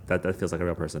 though. That feels like a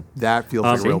real person. That feels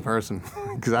like a See? real person.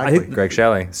 Exactly. think- Greg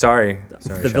Shelley. Sorry. The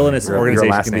Shelley. villainous Your organization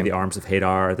last can be name. the Arms of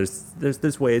Hadar.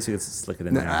 There's ways you can slick it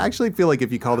in there. I actually feel like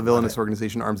if you call the villainous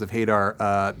organization Arms of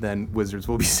Hadar, then Wizards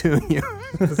will be suing you.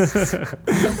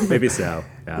 Maybe so.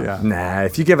 Yeah. Yeah. Nah,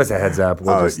 if you give us a heads up,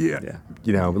 we'll just, Yeah.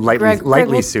 lightly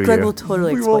will, sue Greg you. will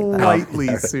totally We exploit will that.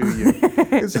 lightly sue you.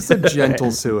 It's just a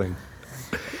gentle suing.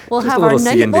 We'll Just have a our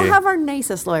little C&D. we'll have our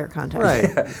nicest lawyer contact.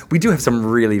 Right. We do have some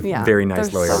really Yeah, very nice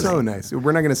they're lawyers. so So nice.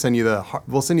 We're not going to send you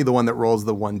we'll send you the one that rolls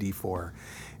the 1d4.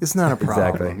 It's not a problem.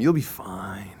 Exactly. You'll be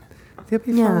fine.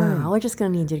 Yeah, we're just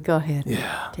gonna need you to go ahead and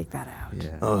take that out. Yeah.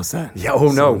 Oh, son. Yeah,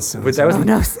 oh no. But that was Oh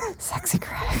no, sexy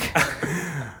Greg.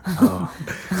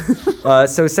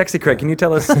 So Sexy Craig, can you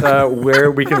tell us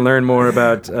where we can learn more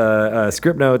about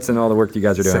script notes and all the work you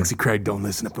guys are doing? Sexy Craig don't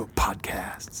listen to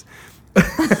podcasts.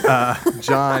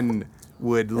 John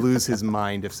would lose his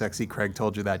mind if Sexy Craig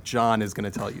told you that. John is going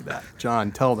to tell you that.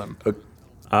 John, tell them.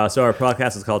 So our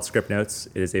podcast is called Script Notes.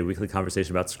 It is a weekly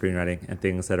conversation about screenwriting and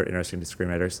things that are interesting to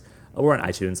screenwriters. We're on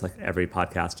iTunes, like every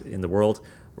podcast in the world.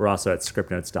 We're also at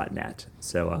scriptnotes.net.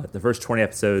 So the first 20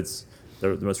 episodes,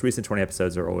 the most recent 20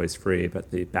 episodes are always free,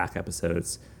 but the back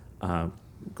episodes,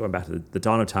 going back to the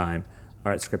dawn of time,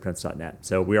 are at scriptnotes.net.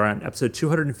 So we are on episode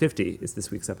 250 is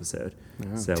this week's episode.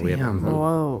 So we have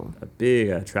Whoa. a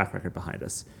big track record behind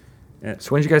us. And,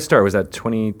 So when did you guys start? Was that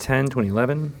 2010,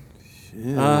 2011?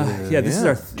 this is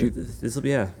our this will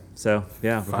be So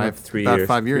yeah, we're Five- 3 about years,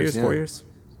 5 years, 4 yeah. years.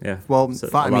 Yeah. Well, So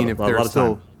I a mean, lot if of- a lot there's of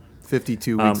still time.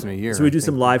 52 weeks in a year. So we I do think.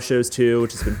 some live shows too,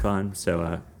 which has been fun.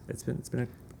 So it's been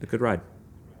a good ride.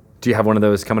 Do you have one of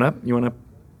those coming up you want to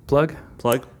plug?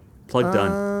 Plug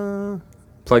done.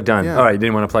 Plug done. yeah. All right, you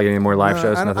didn't want to plug any more live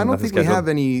shows? I don't Nothing think we scheduled? have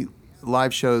any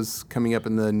live shows coming up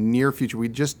in the near future. We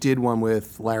just did one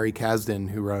with Larry Kasdan,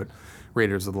 who wrote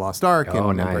Raiders of the Lost Ark Oh,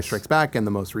 and Empire nice. Strikes Back and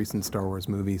the most recent Star Wars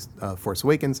movie, Force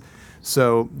Awakens.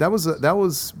 So that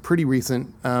was pretty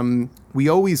recent. We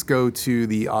always go to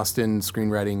the Austin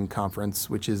Screenwriting Conference,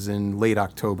 which is in late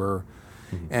October,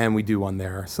 and we do one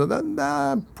there. So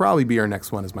that'll probably be our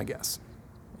next one, is my guess.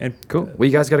 And Cool. Well,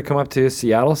 you guys got to come up to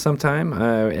Seattle sometime.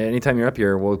 Anytime you're up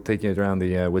here, we'll take you around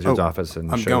the Wizards Oh, office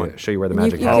and I'm going. show you where the You-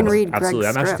 magic you happens. can read absolutely.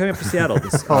 Greg's I'm actually script. coming up to Seattle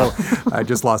this Oh, I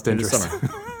just lost in the interest. summer.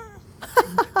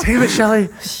 Damn it, Shelly.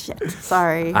 Shit.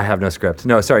 Sorry. I have no script.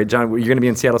 No, sorry, John. You're going to be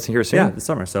in Seattle here soon? Yeah, this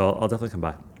summer. So I'll definitely come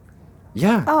by.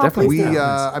 Yeah, Oh, definitely. please We, do.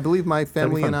 I believe my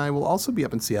family fun. and I will also be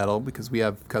up in Seattle because we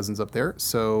have cousins up there.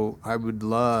 So I would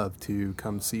love to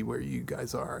come see where you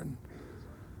guys are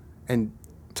and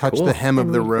touch Cool. the hem of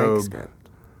And the read Greg's robe. script.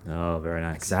 Oh, very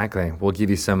nice. Exactly. We'll give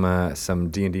you some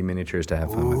D&D miniatures to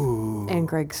have fun with. And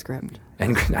Greg's script.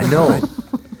 And I know.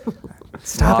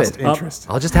 Stop Lost it. interest.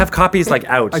 I'll just have copies like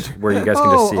out where you guys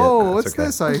can just see it. Oh, That's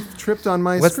what's okay. this? I tripped on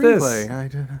my What's this? screenplay. I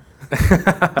did-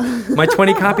 My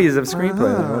 20 copies of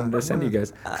screenplay that I wanted to send you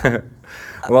guys.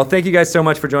 Well, thank you guys so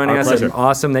much for joining Our us. pleasure. It's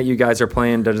awesome that you guys are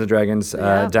playing Dungeons & Dragons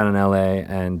Yeah. down in LA,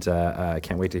 and I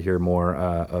can't wait to hear more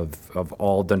of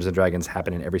all Dungeons & Dragons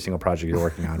happen in every single project you're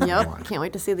working on. from now Yep. on. Can't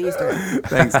wait to see the Easter egg.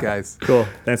 Thanks, guys. Cool.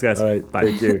 Thanks, guys. All right. Bye.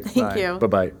 Thank you. Thank you.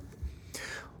 Bye-bye.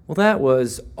 Well, that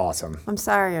was awesome. I'm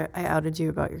sorry I outed you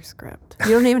about your script.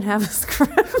 You don't even have a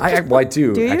script. I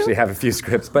do Do you? actually have a few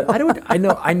scripts, but I don't. I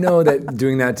know that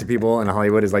doing that to people in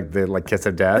Hollywood is like the kiss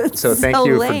of death. It's So thank so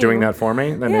you for lame. doing that for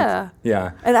me. Then Yeah.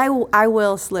 yeah. And I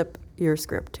will slip your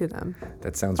script to them.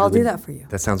 That sounds. I'll really, do that for you.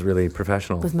 That sounds really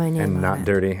professional With my name and on not it.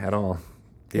 dirty at all.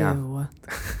 Yeah. Ew.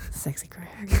 Sexy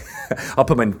Craig. I'll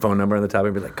put my phone number on the top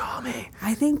and be like, call me.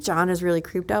 I think John is really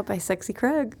creeped out by Sexy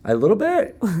Craig. A little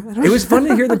bit. It was fun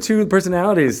to hear the two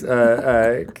personalities.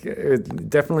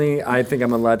 Definitely, I think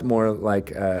I'm a lot more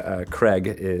like Craig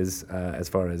is, as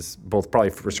far as both probably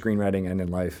for screenwriting and in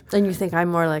life. And you think I'm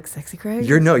more like Sexy Craig?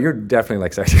 You're definitely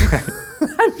like Sexy Craig.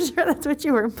 I'm sure that's what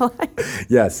you were implying.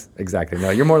 Yes, exactly. No,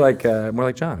 you're more like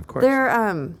John, of course.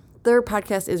 Their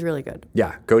podcast is really good.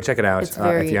 Yeah, go check it out It's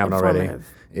very if you haven't already. informative.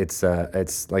 It's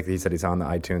like he said, it's on the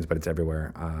iTunes, but it's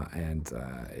everywhere, and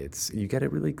it's you get a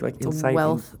really like It's insight a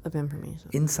wealth of information.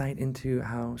 insight into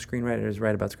how screenwriters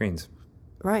write about screens.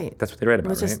 Right. That's what they write about,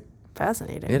 Which right? is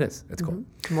fascinating. It is. It's cool.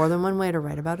 More than one way to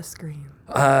write about a screen.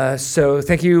 So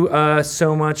thank you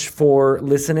so much for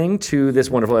listening to this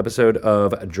wonderful episode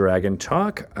of Dragon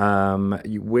Talk,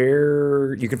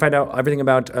 where you can find out everything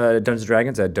about Dungeons &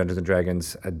 Dragons at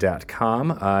dungeonsanddragons.com.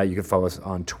 You can follow us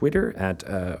on Twitter at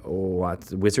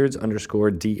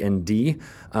wizards_DND.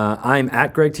 I'm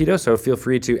at Greg Tito, so feel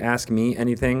free to ask me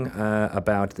anything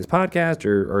about this podcast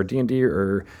or D&D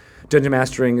or Dungeon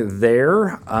Mastering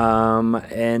there.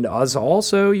 And as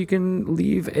also, you can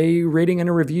leave a rating and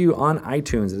a review on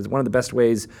iTunes. It's one of the best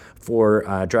ways for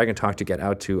Dragon Talk to get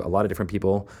out to a lot of different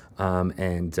people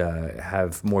and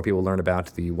have more people learn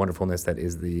about the wonderfulness that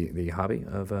is the hobby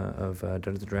of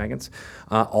Dungeons & Dragons.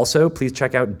 Also, please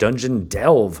check out Dungeon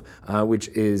Delve, which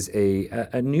is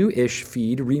a new-ish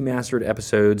feed, remastered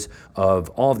episodes of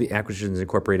all of the Acquisitions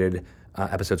Incorporated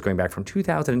episodes going back from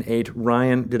 2008.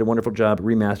 Ryan did a wonderful job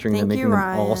remastering them, Thank you, making them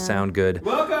all Ryan. sound good.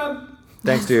 Welcome.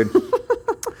 Thanks, dude.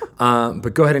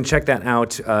 But go ahead and check that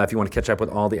out if you want to catch up with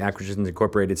all the Acquisitions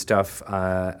Incorporated stuff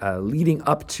leading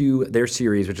up to their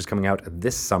series, which is coming out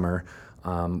this summer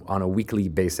on a weekly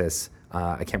basis.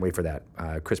 I can't wait for that.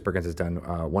 Chris Perkins has done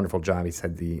a wonderful job. He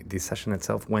said the session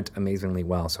itself went amazingly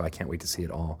well, so I can't wait to see it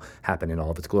all happen in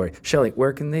all of its glory. Shelley,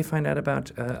 where can they find out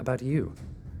about you?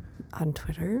 On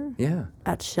Twitter Yeah.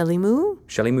 at Shelly Moo,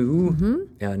 Shelley Moo.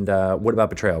 And what about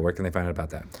Betrayal? Where can they find out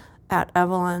about that? at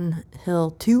Avalon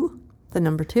Hill 2, the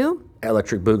number 2,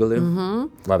 Electric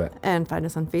Boogaloo. Love it. and find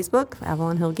us on Facebook,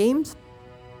 Avalon Hill Games.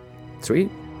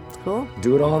 Sweet. Cool.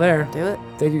 Do it all there. Do it.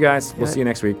 Thank you guys. We'll it. see you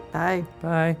next week. Bye.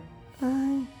 Bye.